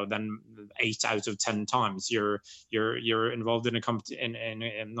then 8 out of 10 times you're involved in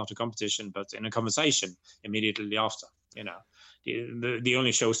not a competition, but in a conversation immediately after. The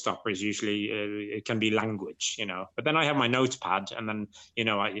only showstopper is usually it can be language, But then I have my notepad, and then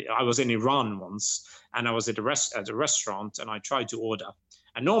I was in Iran once, and I was at a restaurant, and I tried to order.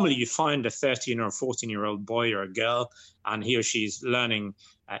 And normally you find a 13 or 14-year-old boy or a girl, and he or she's learning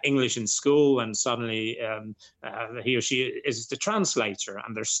English in school, and suddenly he or she is the translator,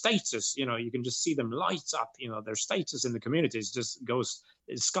 and their status, you can just see them light up, their status in the communities just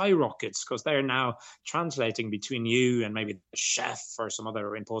skyrockets, because they're now translating between you and maybe the chef or some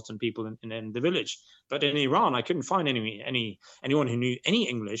other important people in the village. But in Iran, I couldn't find anyone who knew any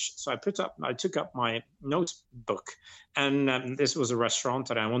English. So I took up my notebook, and this was a restaurant,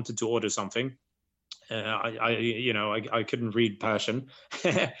 and I wanted to order something. I couldn't read Persian,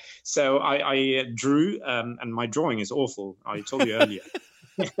 so I drew, and my drawing is awful. I told you earlier.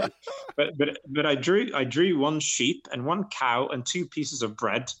 but I drew one sheep and one cow and 2 pieces of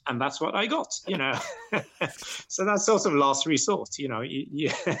bread, and that's what I got. So that's sort of last resort. You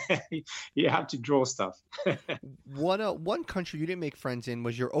have to draw stuff. One country you didn't make friends in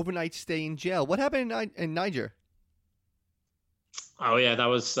was your overnight stay in jail. What happened in Niger? Oh yeah, that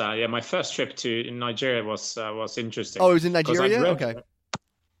was my first trip to Nigeria was interesting. Oh, it was in Nigeria? Okay.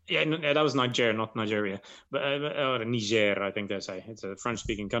 Yeah, that was Nigeria, not Nigeria, but or Niger, I think they say. It's a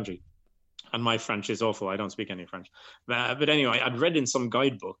French-speaking country, and my French is awful. I don't speak any French. But anyway, I'd read in some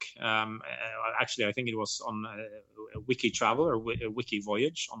guidebook. Actually, I think it was on a Wiki Travel or a Wiki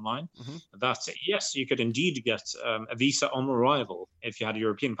Voyage online, that yes, you could indeed get a visa on arrival if you had a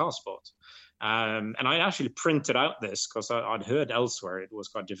European passport. And I actually printed out this because I'd heard elsewhere it was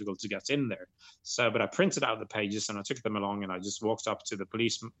quite difficult to get in there. But I printed out the pages and I took them along, and I just walked up to the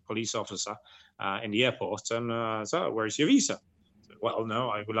police officer in the airport and so, where's your visa? Well, no,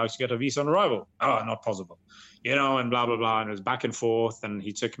 I would like to get a visa on arrival. Oh, not possible. And blah, blah, blah. And it was back and forth. And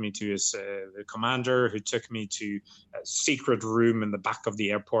he took me to his commander, who took me to a secret room in the back of the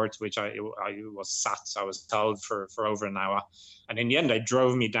airport, which I was held for over an hour. And in the end, they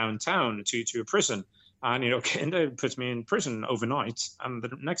drove me downtown to a prison. And, and they put me in prison overnight. And the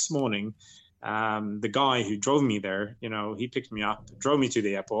next morning, the guy who drove me there, he picked me up, drove me to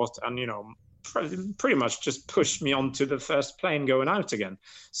the airport, and, pretty much just pushed me onto the first plane going out again.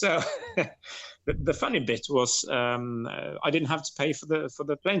 So the funny bit was I didn't have to pay for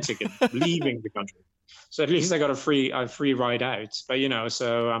the plane ticket leaving the country. So at least I got a free ride out. But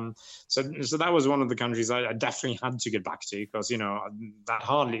so that was one of the countries I definitely had to get back to, because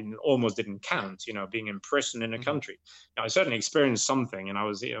that almost didn't count. Being in prison in a country. I certainly experienced something, and I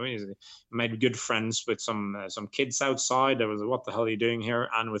was made good friends with some kids outside. There was, what the hell are you doing here?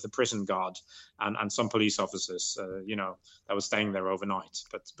 And with a prison guard and some police officers, that was staying there overnight.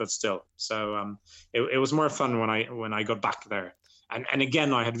 But still, so it was more fun when I got back there. And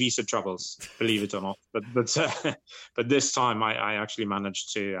again, I had visa troubles, believe it or not. But this time I actually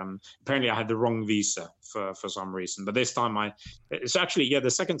managed to. Apparently, I had the wrong visa for some reason. But this time it's actually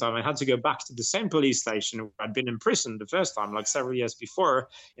the second time I had to go back to the same police station where I'd been imprisoned the first time, like several years before,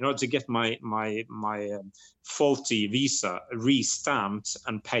 in order to get my faulty visa re-stamped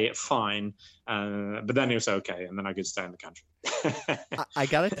and pay a fine. But then it was okay, and then I could stay in the country. I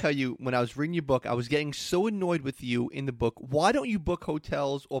got to tell you, when I was reading your book, I was getting so annoyed with you in the book. Why don't you book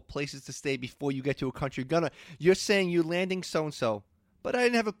hotels or places to stay before you get to a country? Gunnar, you're saying you're landing so-and-so, but I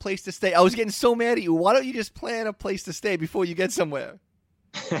didn't have a place to stay. I was getting so mad at you. Why don't you just plan a place to stay before you get somewhere?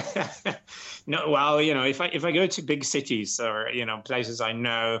 No, well, if I go to big cities or, places I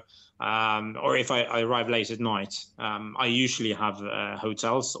know, or if I arrive late at night, I usually have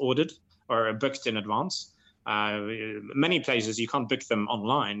hotels ordered or booked in advance. Many places you can't book them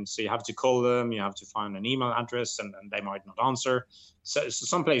online, so you have to call them, you have to find an email address, and they might not answer. So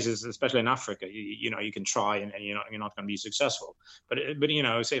some places, especially in Africa, you can try and you're not going to be successul. But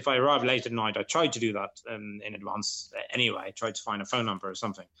so if I arrive late at night, I try to do that in advance anyway. I try to find a phone number or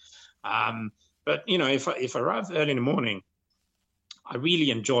something. But if I arrive early in the morning, I really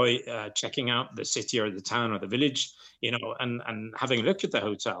enjoy checking out the city or the town or the village, and having a look at the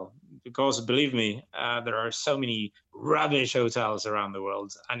hotel, because believe me, there are so many rubbish hotels around the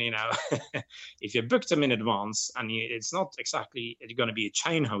world. And, if you book them in advance and it's not exactly going to be a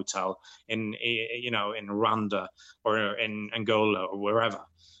chain hotel in Rwanda or in Angola or wherever.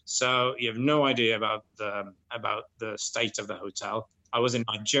 So you have no idea about the state of the hotel. I was in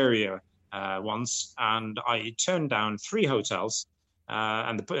Nigeria once, and I turned down 3 hotels.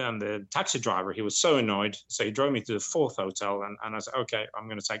 And the taxi driver, he was so annoyed. So he drove me to the 4th hotel, and I said, okay, I'm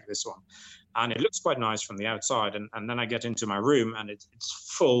going to take this one. And it looks quite nice from the outside. And then I get into my room, and it's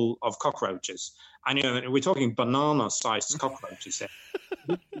full of cockroaches. And, we're talking banana-sized cockroaches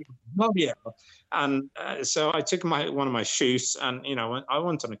here. Oh, yeah. And so I took one of my shoes, and I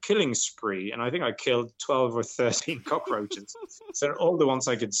went on a killing spree, and I think I killed 12 or 13 cockroaches. So all the ones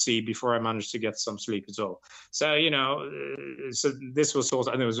I could see before I managed to get some sleep at all. So so this was sort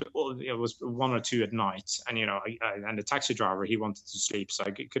of, and it was 1 or 2 at night, and and the taxi driver, he wanted to sleep, so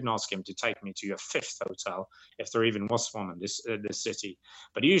I couldn't ask him to take me to a 5th hotel if there even was one in this city.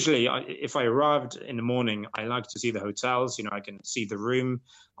 But usually, if I arrived in the morning, I like to see the hotels. I can see the room.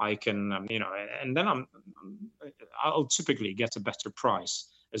 I can, and then I'll typically get a better price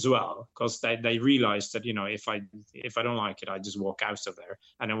as well, because they realize that, if I don't like it, I just walk out of there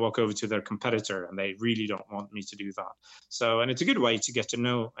and then walk over to their competitor, and they really don't want me to do that. So, and it's a good way to get to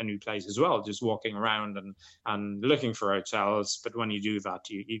know a new place as well, just walking around and looking for hotels. But when you do that,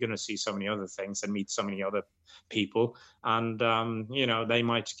 you're going to see so many other things and meet so many other people, and they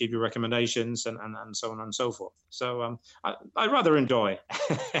might give you recommendations and so on and so forth. So I rather enjoy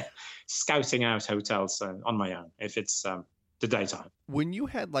scouting out hotels on my own if it's the daytime. When you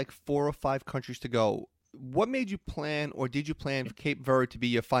had like 4 or 5 countries to go, what made you plan, or did you plan for Cape Verde to be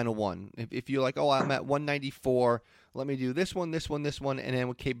your final one? If you're like, oh, I'm at 194, let me do this one, and then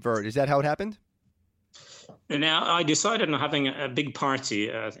with Cape Verde. Is that how it happened? Now, I decided on having a big party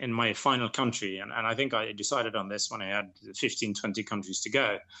in my final country, and I think I decided on this when I had 15, 20 countries to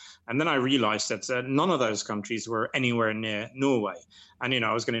go. And then I realized that none of those countries were anywhere near Norway. And,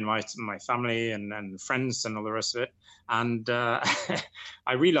 I was going to invite my family and friends and all the rest of it. And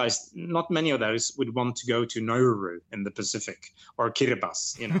I realized not many of those would want to go to Nauru in the Pacific or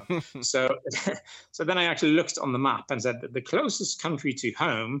Kiribati, So then I actually looked on the map and said that the closest country to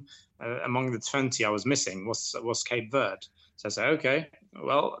home among the 20 I was missing was Cape Verde. So I said, okay,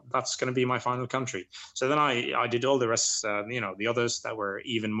 well, that's going to be my final country. So then I did all the rest, the others that were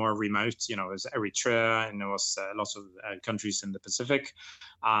even more remote. It was Eritrea, and there was lots of countries in the Pacific.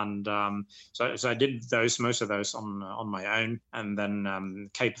 And so I did most of those on my own. And then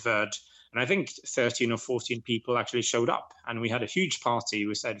Cape Verde. And I think 13 or 14 people actually showed up, and we had a huge party.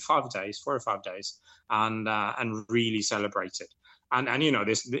 We stayed 4 or 5 days, and really celebrated. And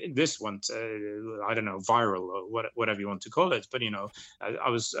this went I don't know, viral or whatever you want to call it. But I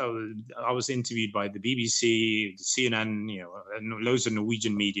was interviewed by the BBC, the CNN, and loads of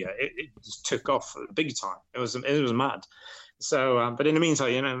Norwegian media. It just took off big time. It was mad. So, but in the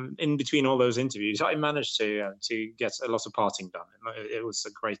meantime, in between all those interviews, I managed to get a lot of partying done. It was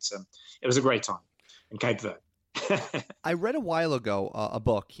a great time in Cape Verde. I read a while ago a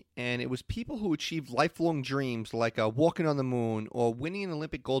book, and it was people who achieved lifelong dreams like walking on the moon or winning an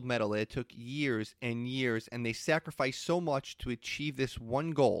Olympic gold medal. It took years and years, and they sacrificed so much to achieve this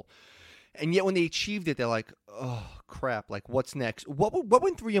one goal. And yet when they achieved it, they're like, oh, crap, like what's next? What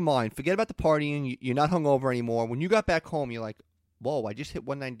went through your mind? Forget about the partying. You're not hungover anymore. When you got back home, you're like, whoa, I just hit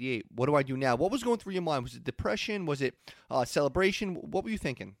 198. What do I do now? What was going through your mind? Was it depression? Was it celebration? What were you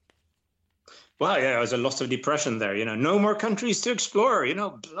thinking? Well, yeah, there was a lot of depression there. No more countries to explore.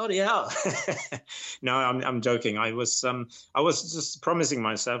 Bloody hell. No, I'm joking. I was just promising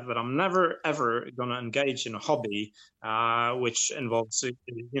myself that I'm never ever going to engage in a hobby which involves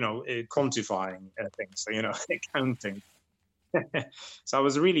quantifying things. Counting. So I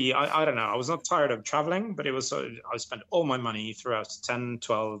was really, I don't know, I was not tired of traveling, but I spent all my money throughout 10,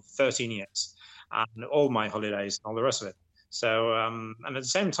 12, 13 years and all my holidays and all the rest of it. So, and at the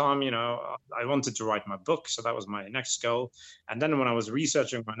same time, I wanted to write my book. So that was my next goal. And then when I was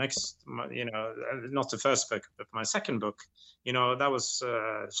researching not the first book, but my second book, that was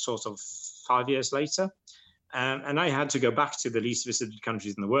sort of 5 years later. And I had to go back to the least visited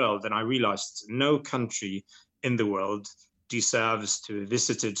countries in the world. And I realized no country in the world deserves to be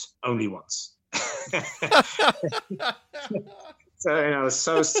visited only once. So,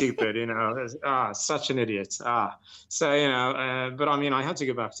 so stupid, such an idiot. But I mean, I had to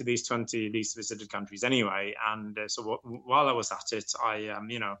go back to these 20 least visited countries anyway. And while I was at it, I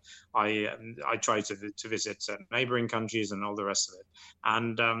tried to visit neighboring countries and all the rest of it.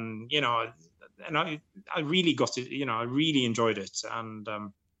 And, and I really got it, I really enjoyed it. And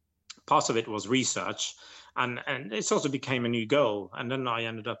part of it was research. And it sort of became a new goal. And then I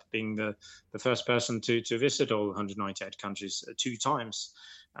ended up being the first person to visit all 198 countries 2 times.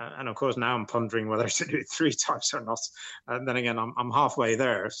 And of course, now I'm pondering whether I should do it 3 times or not. And then again, I'm halfway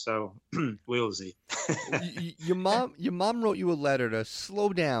there. So we'll see. Your mom wrote you a letter to slow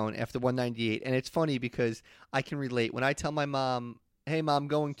down after 198. And it's funny because I can relate. When I tell my mom, hey, Mom, I'm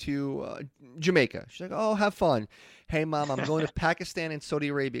going to Jamaica. She's like, oh, have fun. Hey, Mom, I'm going to Pakistan and Saudi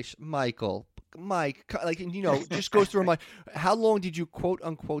Arabia. Mike, just goes through my. How long did you quote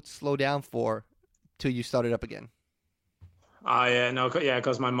unquote slow down for till you started up again?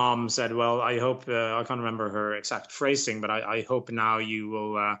 Because my mom said, well, I hope I can't remember her exact phrasing, but I hope now you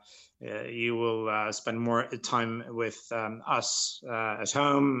will spend more time with us at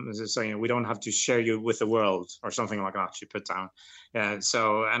home. So we don't have to share you with the world or something like that. She put down. And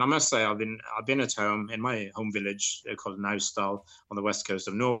I must say I've been at home in my home village called Naustdal on the west coast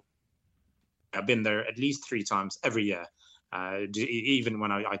of Norway. I've been there at least 3 times every year, even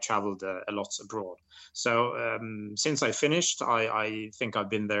when I traveled a lot abroad. So since I finished, I think I've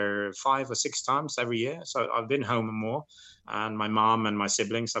been there 5 or 6 times every year. So I've been home more. And my mom and my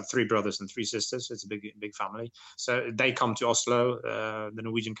siblings, I have 3 brothers and 3 sisters. It's a big family. So they come to Oslo, the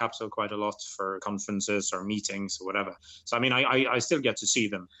Norwegian capital, quite a lot for conferences or meetings or whatever. So, I mean, I still get to see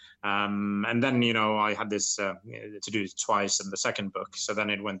them. And then, I had this to do it twice in the second book. So then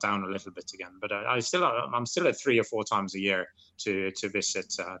it went down a little bit again. But I'm still at 3 or 4 times a year to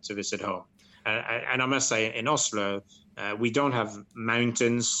visit home. And I must say, in Oslo, we don't have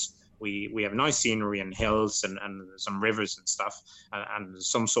mountains. We have nice scenery and hills and some rivers and stuff and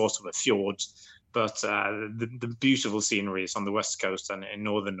some sort of a fjord. But the beautiful scenery is on the west coast and in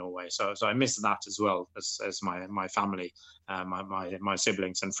northern Norway. So I miss that as well as my family, my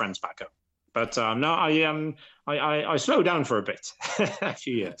siblings and friends back home. But no, I slowed down for a bit, a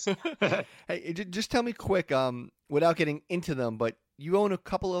few years. Hey, just tell me quick, without getting into them, but you own a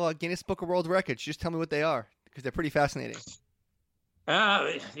couple of Guinness Book of World Records. Just tell me what they are, because they're pretty fascinating.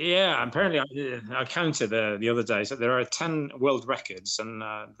 Yeah, apparently I counted the other day. So there are 10 world records and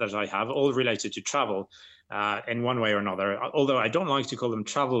that I have, all related to travel in one way or another. Although I don't like to call them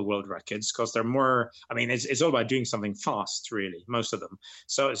travel world records because they're more, I mean, it's all about doing something fast, really, most of them.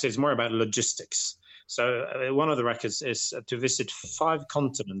 So it's more about logistics. So one of the records is to visit 5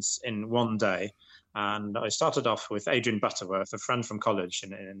 continents in one day. And I started off with Adrian Butterworth, a friend from college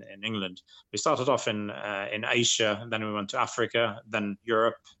in England. We started off in Asia, then we went to Africa, then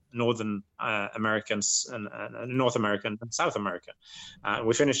Europe, Northern Americans, and North America, and South America.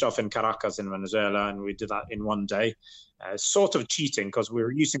 We finished off in Caracas in Venezuela, and we did that in one day. Sort of cheating because we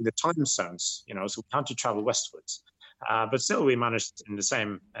were using the time zones, so we had to travel westwards. But still, we managed in the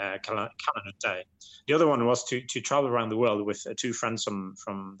same calendar day. The other one was to travel around the world with 2 friends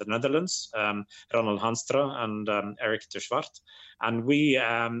from the Netherlands, Ronald Hanstra and Eric de Zwart. And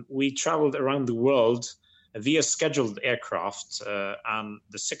we traveled around the world via scheduled aircraft and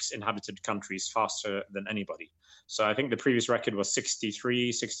the 6 inhabited countries faster than anybody. So I think the previous record was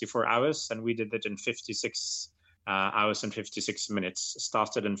 64 hours, and we did it in 56 hours and 56 minutes,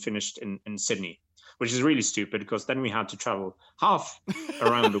 started and finished in Sydney. which is really stupid because then we had to travel half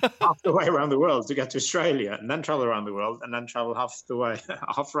the way around the world to get to Australia, and then travel around the world, and then travel half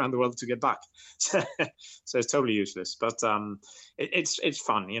around the world to get back. So it's totally useless. But it's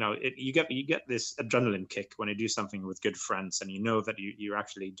fun, you get this adrenaline kick when you do something with good friends, and you know that you're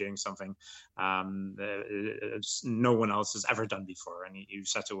actually doing something no one else has ever done before, and you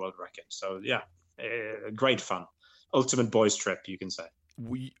set a world record. So yeah, great fun. Ultimate boys trip, you can say.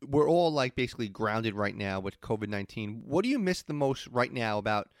 We're all like basically grounded right now with COVID-19. What do you miss the most right now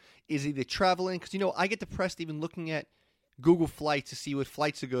about is either traveling? Because, I get depressed even looking at Google flights to see what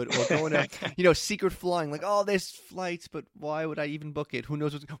flights are good, or going to, secret flying. Like, oh, there's flights, but why would I even book it? Who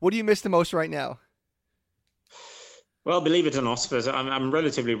knows? What do you miss the most right now? Well, believe it or not, but I'm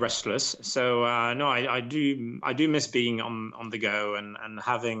relatively restless. So no, I do miss being on the go and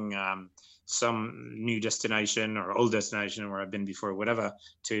having some new destination or old destination where I've been before, whatever,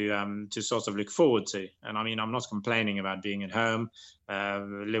 to sort of look forward to. And I mean, I'm not complaining about being at home.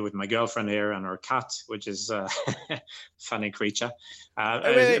 Live with my girlfriend here and our cat, which is a funny creature.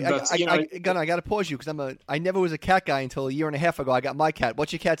 Gunnar, I got to pause you because I never was a cat guy until a year and a half ago. I got my cat.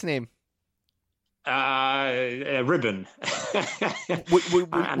 What's your cat's name? Ribbon.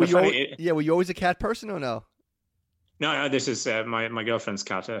 Were you always a cat person or no? No, this is my girlfriend's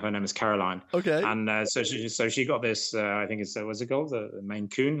cat. Her name is Caroline. Okay. And so she got this. I think it's what's it called, the Maine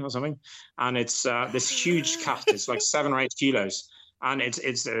Coon or something. And it's this huge cat. It's like 7 or 8 kilos, and it's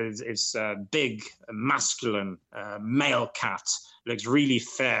a big, masculine male cat. Looks really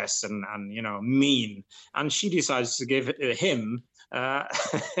fierce and mean. And she decides to give him the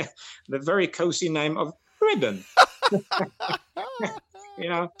very cozy name of Ribbon.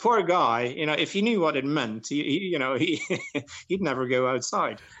 Poor guy. If he knew what it meant, he'd never go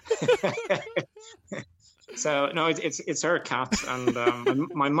outside. So no, it's her cat, and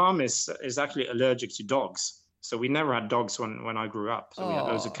my mom is actually allergic to dogs. So we never had dogs when I grew up. So we had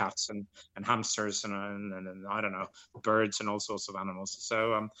loads of cats and hamsters and I don't know, birds and all sorts of animals.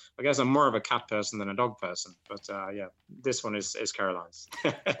 So I guess I'm more of a cat person than a dog person. But yeah, this one is Caroline's.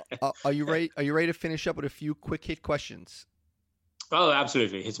 Are you ready? Are you ready to finish up with a few quick hit questions? Oh,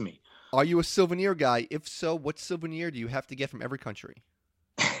 absolutely. It's me. Are you a souvenir guy? If so, what souvenir do you have to get from every country?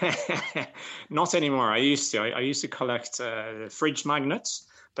 Not anymore. I used to collect fridge magnets.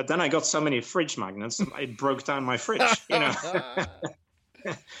 But then I got so many fridge magnets, it broke down my fridge,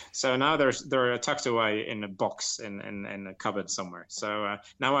 So now they're tucked away in a box in a cupboard somewhere. So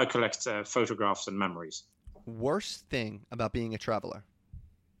now I collect photographs and memories. Worst thing about being a traveler?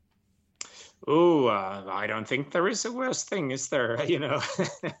 Oh, I don't think there is a worst thing, is there?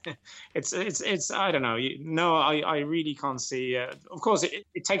 It's I don't know. No, I really can't see. Of course,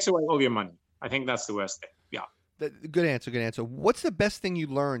 it takes away all your money. I think that's the worst thing. Yeah. Good answer. What's the best thing you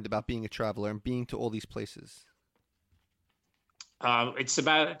learned about being a traveler and being to all these places? It's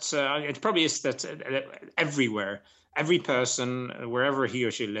about, it probably is that everywhere, every person, wherever he or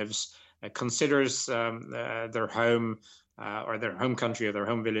she lives, considers their home or their home country or their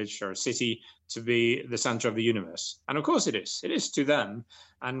home village or city to be the center of the universe. And of course it is. It is to them.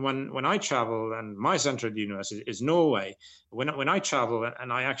 And when I travel, and my center of the universe is Norway, when I travel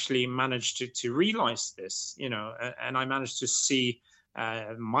and I actually manage to realize this, and I manage to see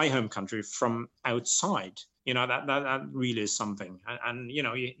my home country from outside, that really is something. And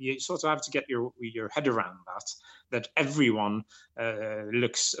you sort of have to get your head around that everyone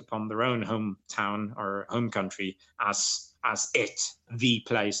looks upon their own hometown or home country as the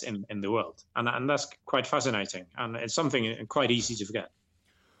place in the world. And that's quite fascinating. And it's something quite easy to forget.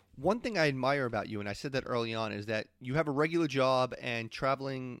 One thing I admire about you, and I said that early on, is that you have a regular job and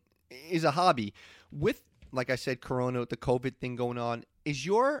traveling is a hobby. With, like I said, Corona, the COVID thing going on, is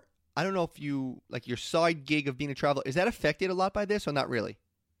your, I don't know if you, like your side gig of being a traveler, is that affected a lot by this or not really?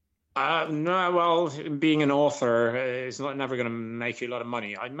 No, well, being an author is never going to make you a lot of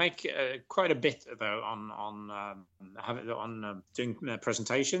money. I make quite a bit though on doing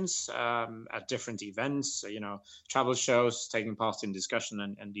presentations at different events, travel shows, taking part in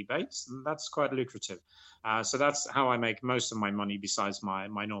discussion and debates. And that's quite lucrative. So that's how I make most of my money besides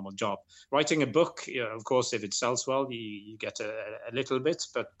my normal job. Writing a book, of course, if it sells well, you get a little bit,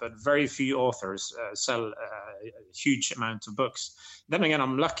 but very few authors sell a huge amount of books. Then again,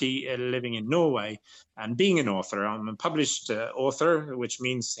 I'm lucky living in Norway and being an author. I'm a published author, which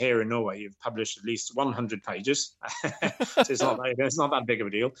means here in Norway, you've published at least 100 pages. So it's not that big of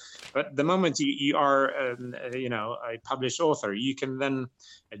a deal. But the moment you are, a published author, you can then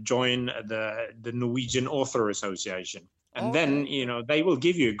join the Norwegian Author Association. And then, they will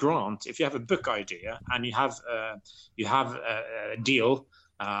give you a grant if you have a book idea and you have a deal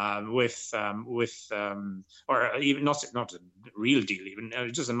or even not a real deal, even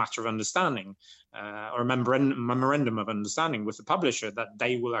just a matter of understanding, or a memorandum of understanding with the publisher that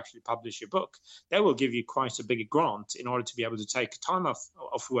they will actually publish your book. They will give you quite a big grant in order to be able to take time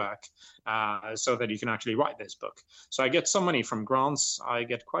off work, so that you can actually write this book. So I get some money from grants. I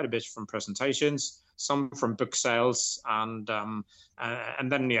get quite a bit from presentations, some from book sales, and then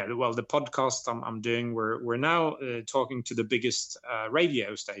the podcast I'm doing. We're now talking to the biggest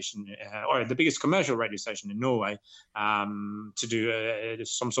radio station, or the biggest commercial radio station in Norway, to do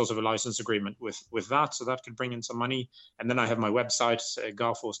some sort of a license agreement with that, so that could bring in some money. And then I have my website,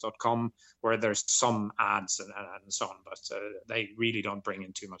 garfors.com, where there's some ads and so on, but they really don't bring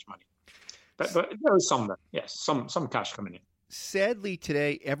in too much money. But there is some, yes, some cash coming in. Sadly,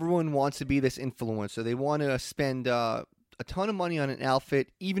 today, everyone wants to be this influencer. They want to spend a ton of money on an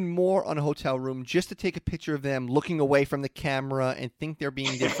outfit, even more on a hotel room, just to take a picture of them looking away from the camera and think they're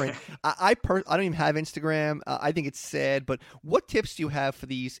being different. I don't even have Instagram. I think it's sad. But what tips do you have for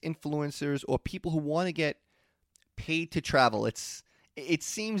these influencers or people who want to get paid to travel? It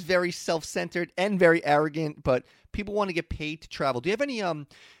seems very self-centered and very arrogant, but people want to get paid to travel. Do you have any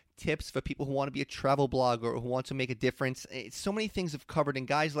tips for people who want to be a travel blogger or who want to make a difference? So many things have covered, and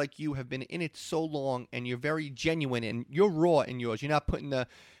guys like you have been in it so long, and you're very genuine, and you're raw in yours. You're not putting the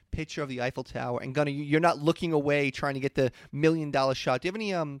picture of the Eiffel Tower, and Gunnar, you're not looking away trying to get the $1 million shot. Do you have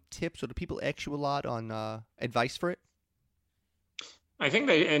any tips, or do people ask you a lot on advice for it? I think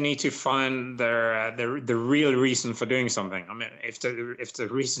they need to find the real reason for doing something. I mean, if the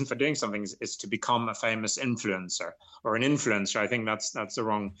reason for doing something is to become a famous influencer or an influencer, I think that's the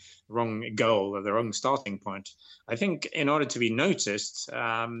wrong goal or the wrong starting point. I think in order to be noticed,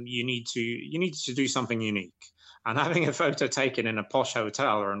 you need to do something unique. And having a photo taken in a posh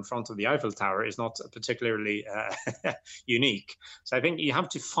hotel or in front of the Eiffel Tower is not particularly unique. So I think you have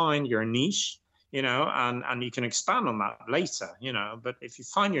to find your niche, and you can expand on that later, but if you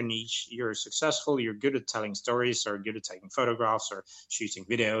find your niche, you're successful, you're good at telling stories or good at taking photographs or shooting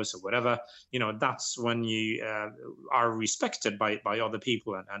videos or whatever, that's when you are respected by other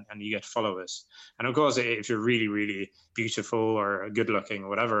people and you get followers. And of course, if you're really, really beautiful or good looking or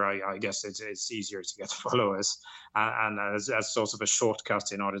whatever, I guess it's easier to get followers, and as sort of a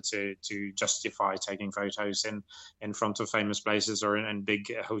shortcut in order to justify taking photos in front of famous places or in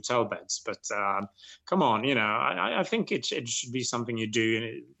big hotel beds. But come on, I think it should be something you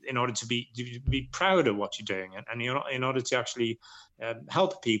do in order to be proud of what you're doing, and in order to actually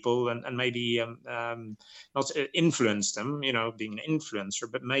help people and maybe not influence them, being an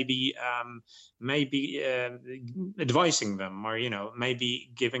influencer, but maybe advising them, or maybe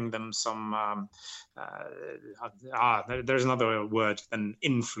giving them some there's another word than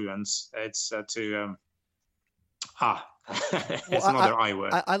influence. It's it's another I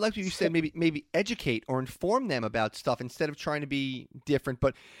word. I like what you said. Maybe educate or inform them about stuff instead of trying to be different.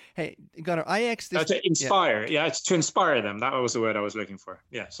 But hey, Gunnar, I asked this to inspire. Yeah, it's to inspire them. That was the word I was looking for.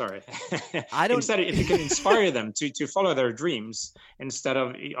 Yeah, sorry. Instead, if you can inspire them to follow their dreams instead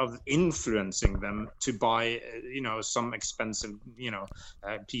of influencing them to buy, some expensive,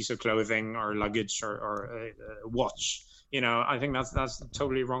 piece of clothing or luggage or a watch. I think that's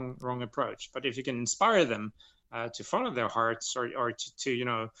totally wrong approach. But if you can inspire them to follow their hearts or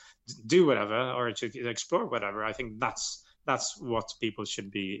to do whatever or to explore whatever, I think that's what people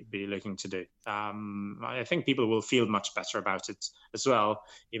should be looking to do. I think people will feel much better about it as well,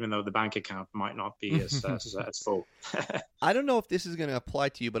 even though the bank account might not be as full. I don't know if this is going to apply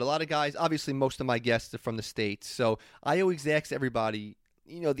to you, but a lot of guys, obviously most of my guests are from the States, so I always ask everybody,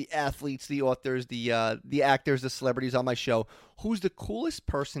 the athletes, the authors, the actors, the celebrities on my show, who's the coolest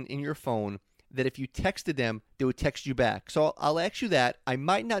person in your phone that if you texted them, they would text you back? So I'll ask you that. I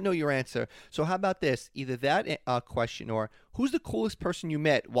might not know your answer. So how about this? Either that question, or who's the coolest person you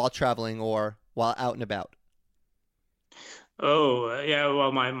met while traveling or while out and about? Oh, yeah,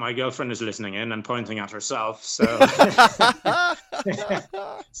 well, my girlfriend is listening in and pointing at herself. So,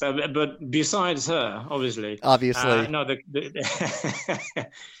 but besides her, obviously. No,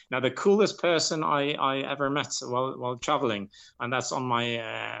 now the coolest person I ever met while traveling, and that's on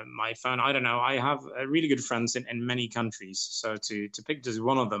my phone. I don't know. I have really good friends in many countries. So to pick just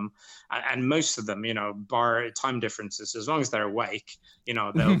one of them, and most of them, bar time differences, as long as they're awake,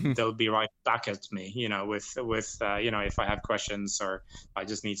 they'll be right back at me, with if I have questions or I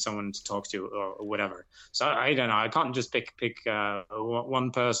just need someone to talk to or whatever. So I don't know. I can't just pick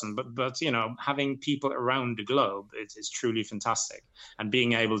one person, but having people around the globe is truly fantastic, and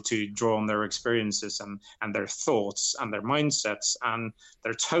being able to draw on their experiences and their thoughts and their mindsets, and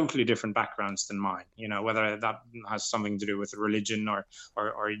they're totally different backgrounds than mine. Whether that has something to do with religion or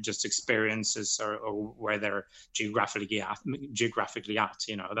just experiences or where they're geographically at.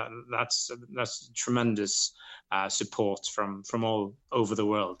 That's tremendous support from all over the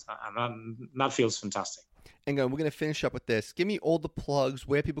world, and that feels fantastic. And we're going to finish up with this. Give me all the plugs,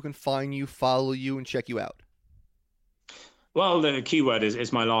 where people can find you, follow you, and check you out. Well, the keyword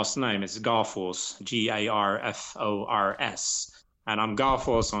is my last name. It's Garfors, Garfors. And I'm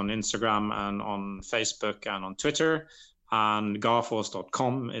Garfors on Instagram and on Facebook and on Twitter. And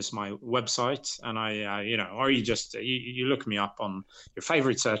garfors.com is my website. And or you look me up on your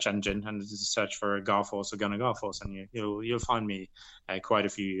favorite search engine and search for Garfors or Gunnar Garfors, and you'll find me quite a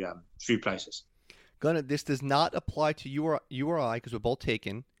few places. Gunnar, this does not apply to you or I, because we're both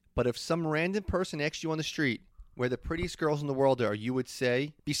taken. But if some random person asked you on the street where the prettiest girls in the world are, you would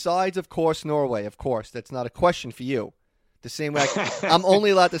say, besides, of course, Norway. Of course, that's not a question for you. The same way I'm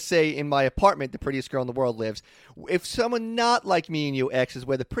only allowed to say in my apartment the prettiest girl in the world lives. If someone not like me and you asks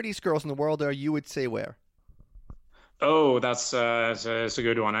where the prettiest girls in the world are, you would say where? Oh, that's a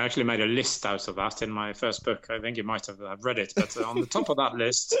good one. I actually made a list out of that in my first book. I think you might have read it, but on the top of that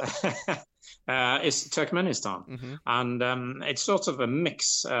list is Turkmenistan. Mm-hmm. And it's sort of a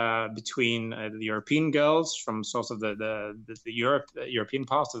mix between the European girls from sort of the European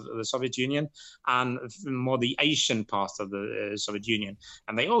part of the Soviet Union and more the Asian part of the Soviet Union.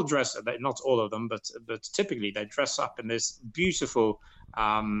 And they all dress, not all of them, but typically they dress up in this beautiful,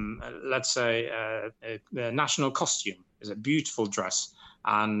 let's say, national costume. Is a beautiful dress.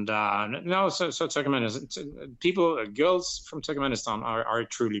 And so Turkmenistan, girls from Turkmenistan are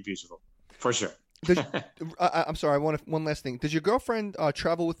truly beautiful, for sure. I'm sorry, I want one last thing. Does your girlfriend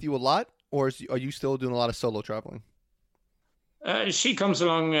travel with you a lot, or are you still doing a lot of solo traveling? She comes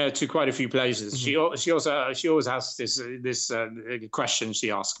along to quite a few places. Mm-hmm. She always asks this question.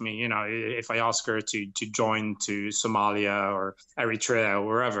 She asks me, if I ask her to join to Somalia or Eritrea or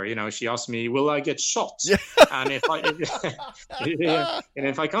wherever, she asks me, will I get shot? Yeah. And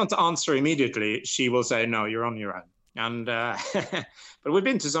if I can't answer immediately, she will say, no, you're on your own. And but we've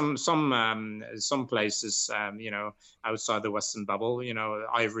been to some places, outside the Western bubble,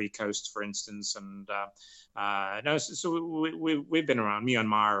 Ivory Coast, for instance, and we've been around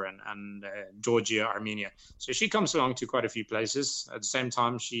Myanmar and Georgia, Armenia. So she comes along to quite a few places. At the same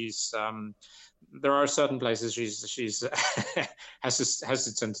time, there are certain places she's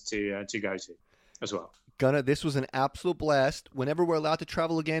hesitant to go to as well. Gunnar, this was an absolute blast. Whenever we're allowed to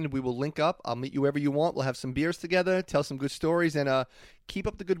travel again, we will link up. I'll meet you wherever you want. We'll have some beers together, tell some good stories, and keep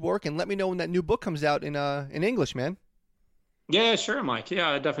up the good work. And let me know when that new book comes out in English, man. Yeah, sure, Mike. Yeah,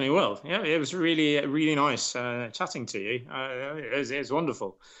 I definitely will. Yeah, it was really, really nice chatting to you. It's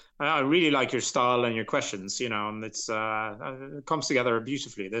wonderful. I really like your style and your questions, and it comes together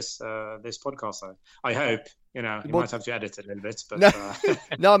beautifully, this podcast. I hope, you might have to edit it a little bit, but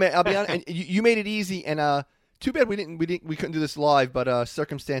no, man, I'll be honest. And you made it easy, and too bad we couldn't do this live, but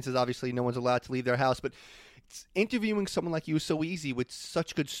circumstances, obviously, no one's allowed to leave their house. But interviewing someone like you is so easy with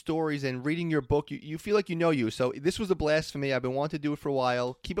such good stories, and reading your book, you feel like you know you. So this was a blast for me. I've been wanting to do it for a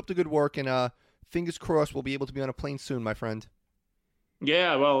while. Keep up the good work, and fingers crossed we'll be able to be on a plane soon, my friend.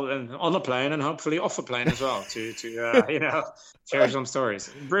 Yeah, well, on a plane and hopefully off a plane as well to share some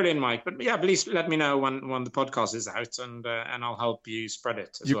stories. Brilliant, Mike. But yeah, please let me know when the podcast is out, and I'll help you spread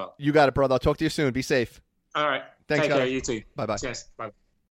it as well. You got it, brother. I'll talk to you soon. Be safe. All right. Thanks, Take care. You too. Bye-bye. Cheers. Bye.